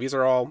person. These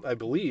are all, I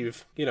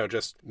believe,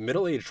 just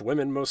middle-aged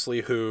women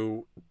mostly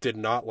who did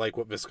not like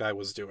what this guy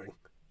was doing.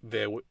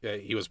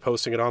 He was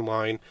posting it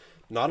online.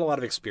 Not a lot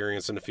of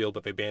experience in the field,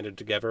 but they banded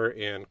together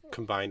and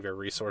combined their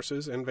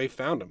resources, and they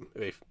found him.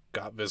 They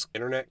got this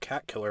internet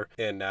cat killer,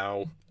 and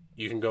now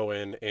you can go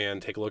in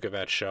and take a look at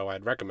that show.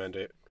 I'd recommend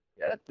it.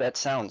 Yeah, that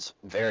sounds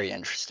very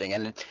interesting.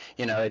 And,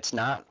 it's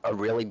not a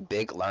really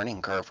big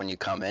learning curve when you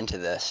come into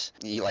this.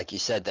 Like you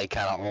said, they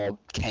kind of all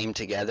came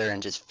together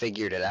and just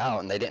figured it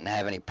out, and they didn't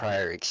have any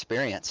prior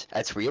experience.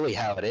 That's really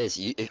how it is.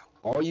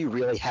 All you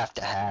really have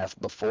to have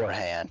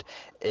beforehand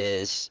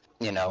is,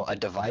 a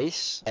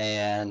device,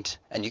 and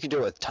you can do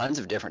it with tons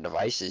of different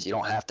devices. You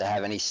don't have to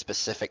have any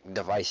specific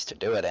device to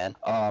do it in.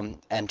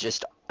 And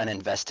just an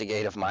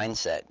investigative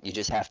mindset. You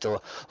just have to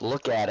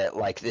look at it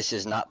like this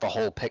is not the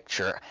whole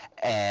picture,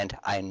 and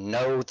I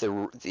know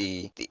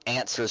the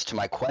answers to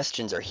my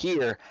questions are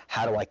here.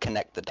 How do I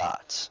connect the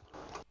dots?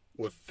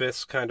 With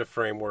this kind of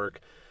framework,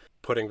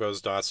 putting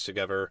those dots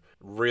together,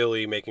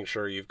 really making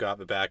sure you've got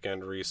the back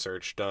end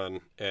research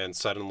done, and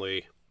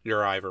suddenly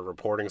you're either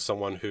reporting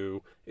someone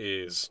who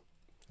is,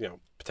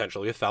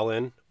 potentially a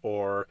felon,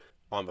 or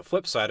on the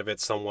flip side of it,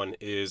 someone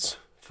is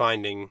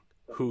finding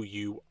who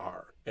you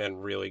are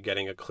and really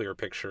getting a clear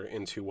picture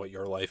into what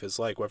your life is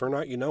like, whether or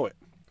not you know it.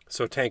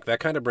 So, Tank, that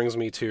kind of brings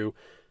me to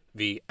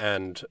the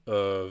end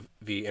of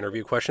the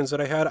interview questions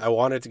that I had. I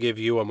wanted to give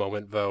you a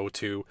moment, though,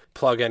 to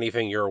plug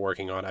anything you're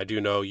working on. I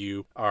do know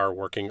you are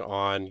working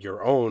on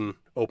your own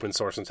open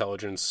source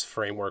intelligence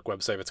framework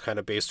website that's kind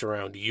of based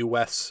around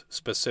US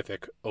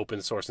specific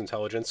open source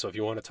intelligence. So if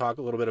you want to talk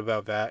a little bit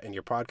about that in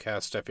your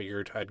podcast, I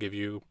figured I'd give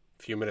you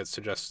a few minutes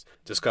to just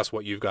discuss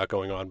what you've got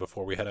going on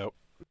before we head out.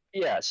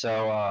 Yeah,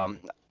 so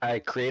I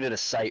created a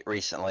site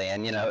recently,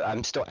 and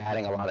I'm still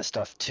adding a lot of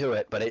stuff to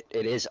it, but it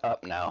is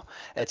up now.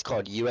 It's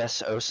called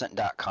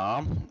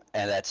usosint.com,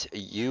 and that's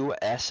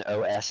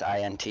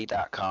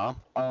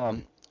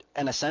usosint.com.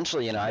 And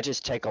essentially, I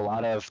just take a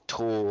lot of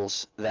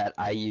tools that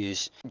I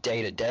use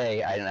day to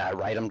day, and I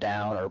write them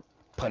down or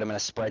put them in a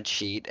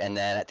spreadsheet, and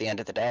then at the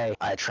end of the day,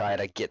 I try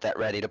to get that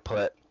ready to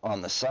put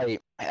on the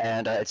site.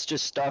 And it's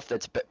just stuff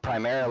that's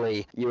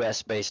primarily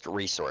US-based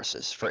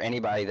resources for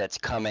anybody that's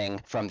coming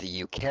from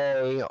the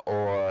UK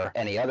or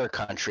any other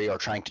country or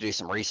trying to do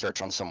some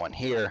research on someone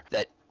here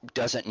that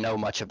doesn't know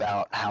much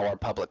about how our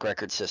public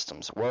record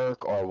systems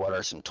work or what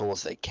are some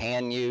tools they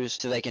can use,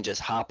 so they can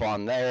just hop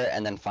on there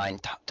and then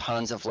find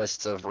tons of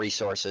lists of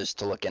resources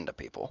to look into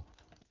people.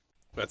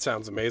 That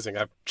sounds amazing.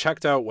 I've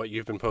checked out what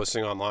you've been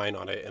posting online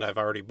on it, and I've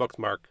already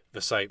bookmarked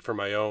the site for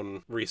my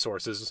own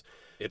resources.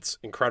 It's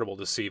incredible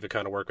to see the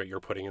kind of work that you're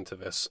putting into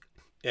this.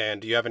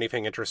 And do you have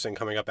anything interesting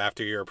coming up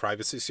after your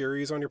privacy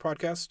series on your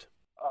podcast?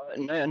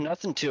 No,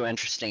 nothing too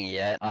interesting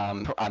yet.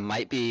 I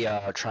might be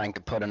trying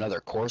to put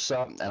another course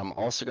up, and I'm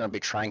also going to be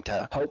trying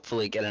to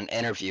hopefully get an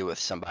interview with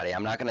somebody.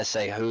 I'm not going to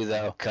say who,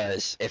 though,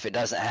 because if it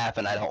doesn't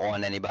happen, I don't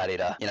want anybody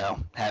to,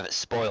 have it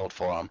spoiled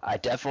for them. I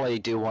definitely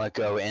do want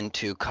to go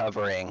into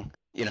covering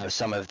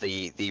some of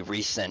the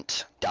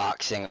recent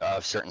doxing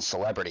of certain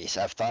celebrities.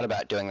 I've thought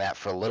about doing that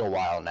for a little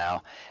while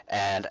now,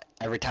 and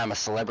every time a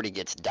celebrity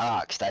gets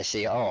doxed, I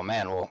see, oh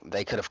man, well,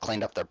 they could have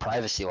cleaned up their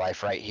privacy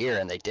life right here,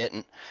 and they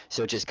didn't.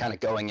 So just kind of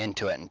going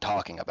into it and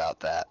talking about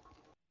that.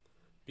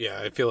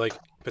 Yeah, I feel like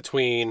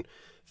between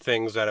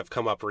things that have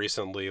come up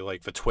recently,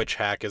 like the Twitch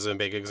hack is a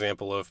big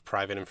example of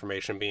private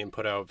information being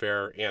put out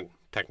there and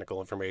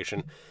technical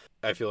information.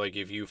 I feel like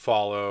if you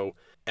follow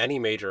any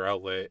major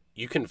outlet,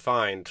 you can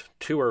find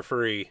 2 or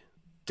 3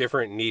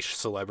 different niche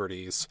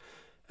celebrities.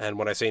 And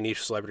when I say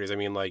niche celebrities, I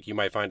mean like you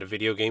might find a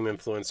video game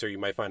influencer, you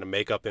might find a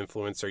makeup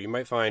influencer, you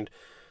might find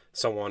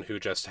someone who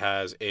just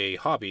has a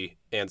hobby,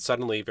 and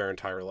suddenly their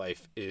entire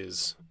life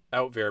is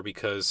out there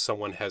because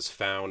someone has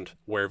found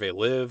where they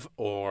live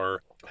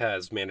or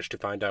has managed to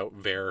find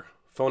out their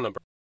phone number.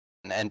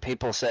 And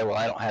people say, well,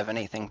 I don't have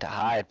anything to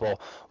hide. Well,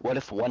 what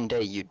if one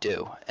day you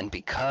do? And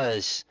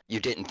because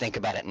you didn't think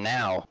about it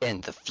now,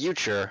 in the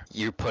future,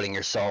 you're putting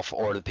yourself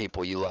or the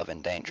people you love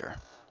in danger.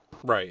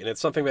 Right. And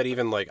it's something that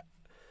even like,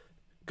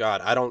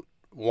 God, I don't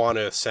want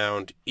to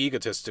sound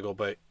egotistical,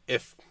 but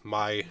if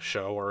my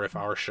show or if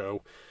our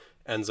show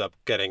ends up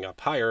getting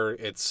up higher,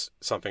 it's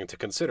something to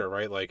consider,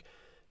 right? Like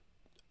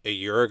a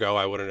year ago,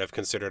 I wouldn't have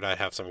considered I'd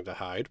have something to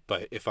hide,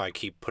 but if I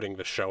keep putting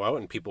the show out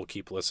and people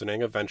keep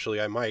listening, eventually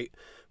I might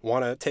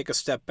want to take a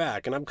step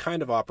back. And I'm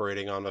kind of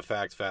operating on the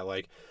fact that,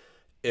 like,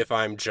 if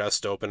I'm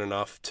just open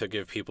enough to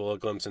give people a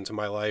glimpse into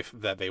my life,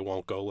 that they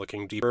won't go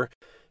looking deeper.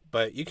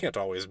 But you can't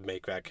always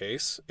make that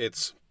case.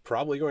 It's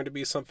probably going to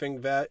be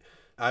something that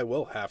I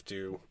will have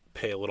to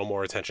pay a little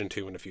more attention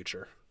to in the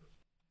future.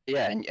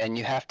 Yeah, and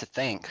you have to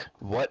think,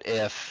 what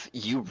if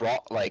you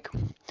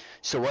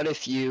so what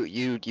if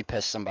you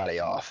pissed somebody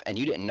off and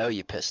you didn't know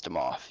you pissed them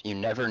off? You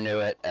never knew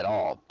it at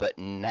all, but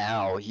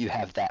now you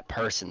have that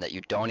person that you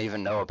don't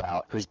even know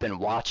about who's been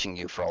watching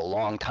you for a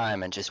long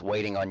time and just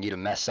waiting on you to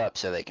mess up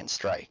so they can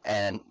strike.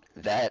 And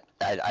that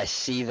I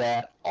see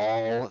that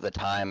all the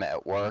time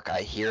at work.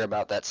 I hear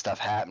about that stuff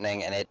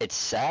happening, and it's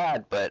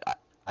sad, but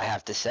I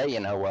have to say,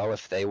 well,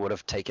 if they would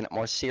have taken it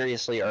more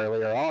seriously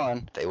earlier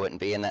on, they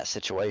wouldn't be in that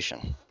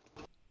situation.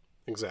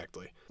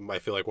 Exactly. I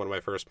feel like one of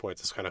my first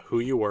points is kind of who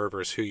you were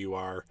versus who you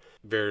are.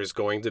 There's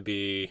going to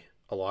be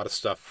a lot of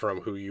stuff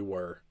from who you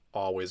were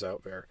always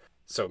out there.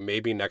 So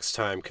maybe next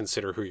time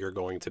consider who you're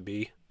going to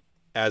be.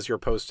 as you're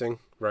posting,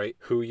 right?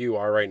 Who you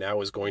are right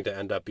now is going to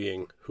end up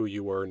being who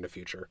you were in the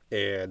future.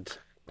 And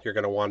you're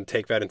going to want to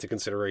take that into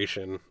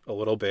consideration a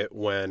little bit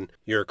when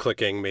you're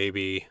clicking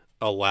maybe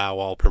allow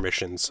all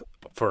permissions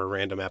for a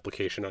random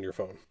application on your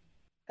phone.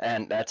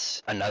 And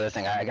that's another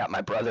thing I got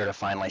my brother to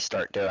finally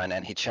start doing,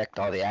 and he checked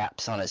all the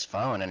apps on his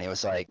phone, and he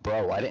was like,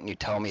 bro, why didn't you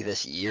tell me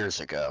this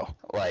years ago?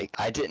 Like,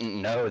 I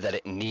didn't know that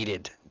it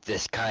needed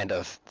this kind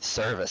of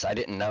service. I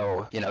didn't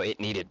know, it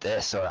needed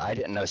this, or I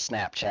didn't know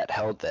Snapchat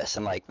held this.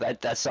 And like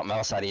that's something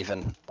else I'd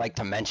even like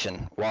to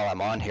mention while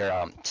I'm on here.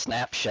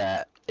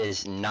 Snapchat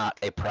is not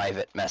a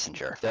private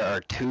messenger. There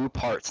are two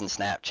parts in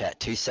Snapchat,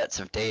 two sets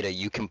of data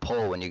you can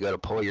pull when you go to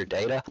pull your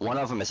data. One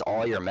of them is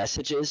all your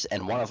messages,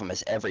 and one of them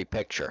is every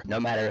picture. No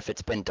matter if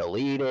it's been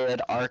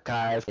deleted,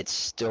 archived, it's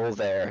still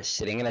there,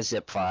 sitting in a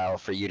zip file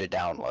for you to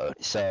download.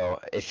 So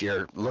if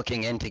you're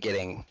looking into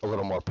getting a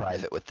little more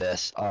private with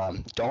this,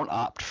 don't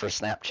opt for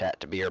Snapchat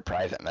to be your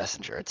private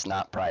messenger. It's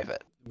not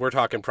private. We're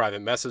talking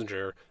private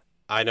messenger.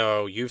 I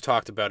know you've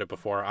talked about it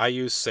before. I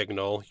use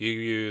Signal. You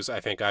use, I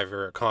think,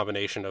 either a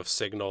combination of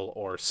Signal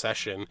or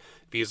Session.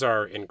 These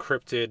are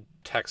encrypted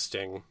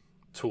texting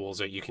tools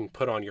that you can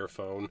put on your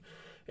phone.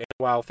 And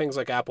while things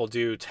like Apple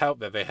do tout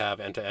that they have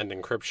end-to-end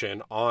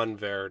encryption on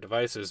their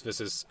devices,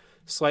 this is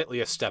slightly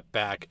a step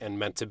back and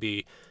meant to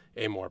be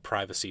a more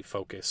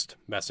privacy-focused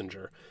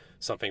messenger.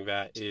 Something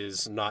that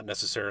is not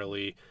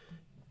necessarily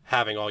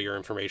having all your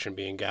information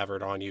being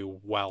gathered on you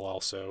while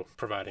also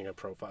providing a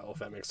profile, if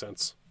that makes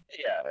sense.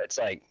 Yeah, it's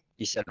like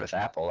you said with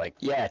Apple, like,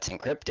 yeah, it's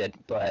encrypted,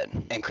 but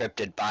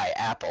encrypted by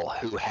Apple,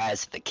 who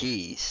has the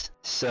keys.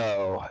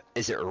 So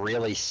is it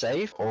really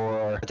safe,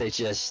 or are they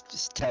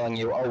just telling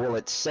you, oh, well,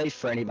 it's safe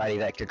for anybody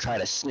that could try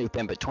to snoop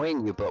in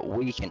between you, but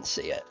we can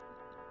see it?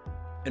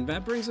 And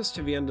that brings us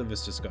to the end of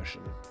this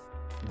discussion.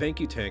 Thank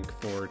you, Tank,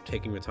 for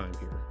taking the time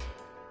here.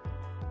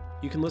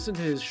 You can listen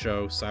to his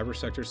show, Cyber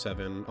Sector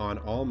 7, on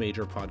all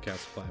major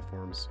podcast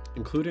platforms,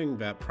 including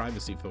that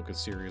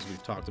privacy-focused series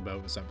we've talked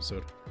about this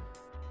episode.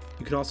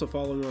 You can also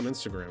follow him on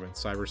Instagram at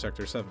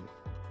CyberSector7.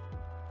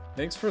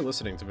 Thanks for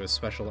listening to this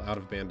special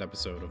out-of-band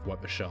episode of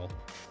What the Shell.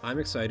 I'm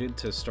excited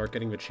to start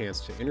getting the chance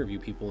to interview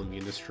people in the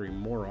industry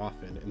more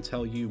often and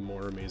tell you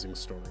more amazing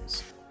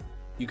stories.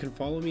 You can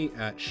follow me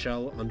at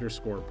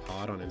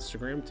shell_pod on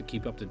Instagram to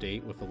keep up to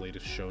date with the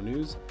latest show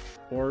news,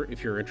 or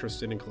if you're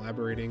interested in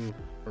collaborating,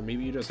 or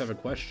maybe you just have a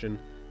question,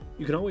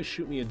 you can always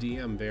shoot me a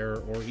DM there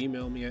or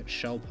email me at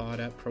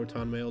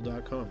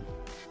shellpod@protonmail.com.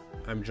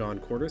 I'm John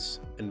Cordes,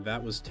 and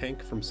that was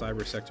Tank from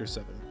Cyber Sector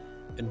 7.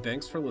 And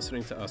thanks for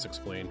listening to us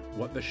explain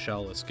what the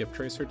shell a skip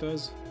tracer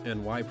does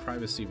and why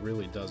privacy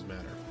really does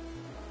matter.